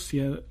adoramos y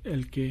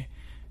el que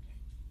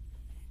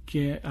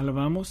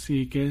alabamos,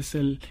 y que es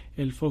el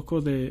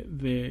foco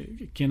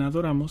de quien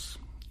adoramos.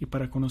 Y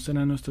para conocer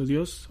a nuestro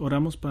Dios,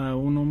 oramos para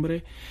un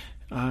hombre,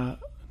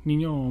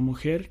 niño o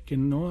mujer que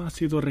no ha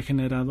sido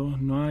regenerado,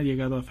 no ha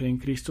llegado a fe en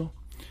Cristo.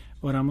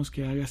 Oramos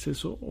que hagas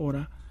eso,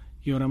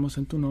 y oramos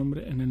en tu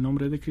nombre, en el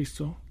nombre de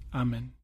Cristo. Amén.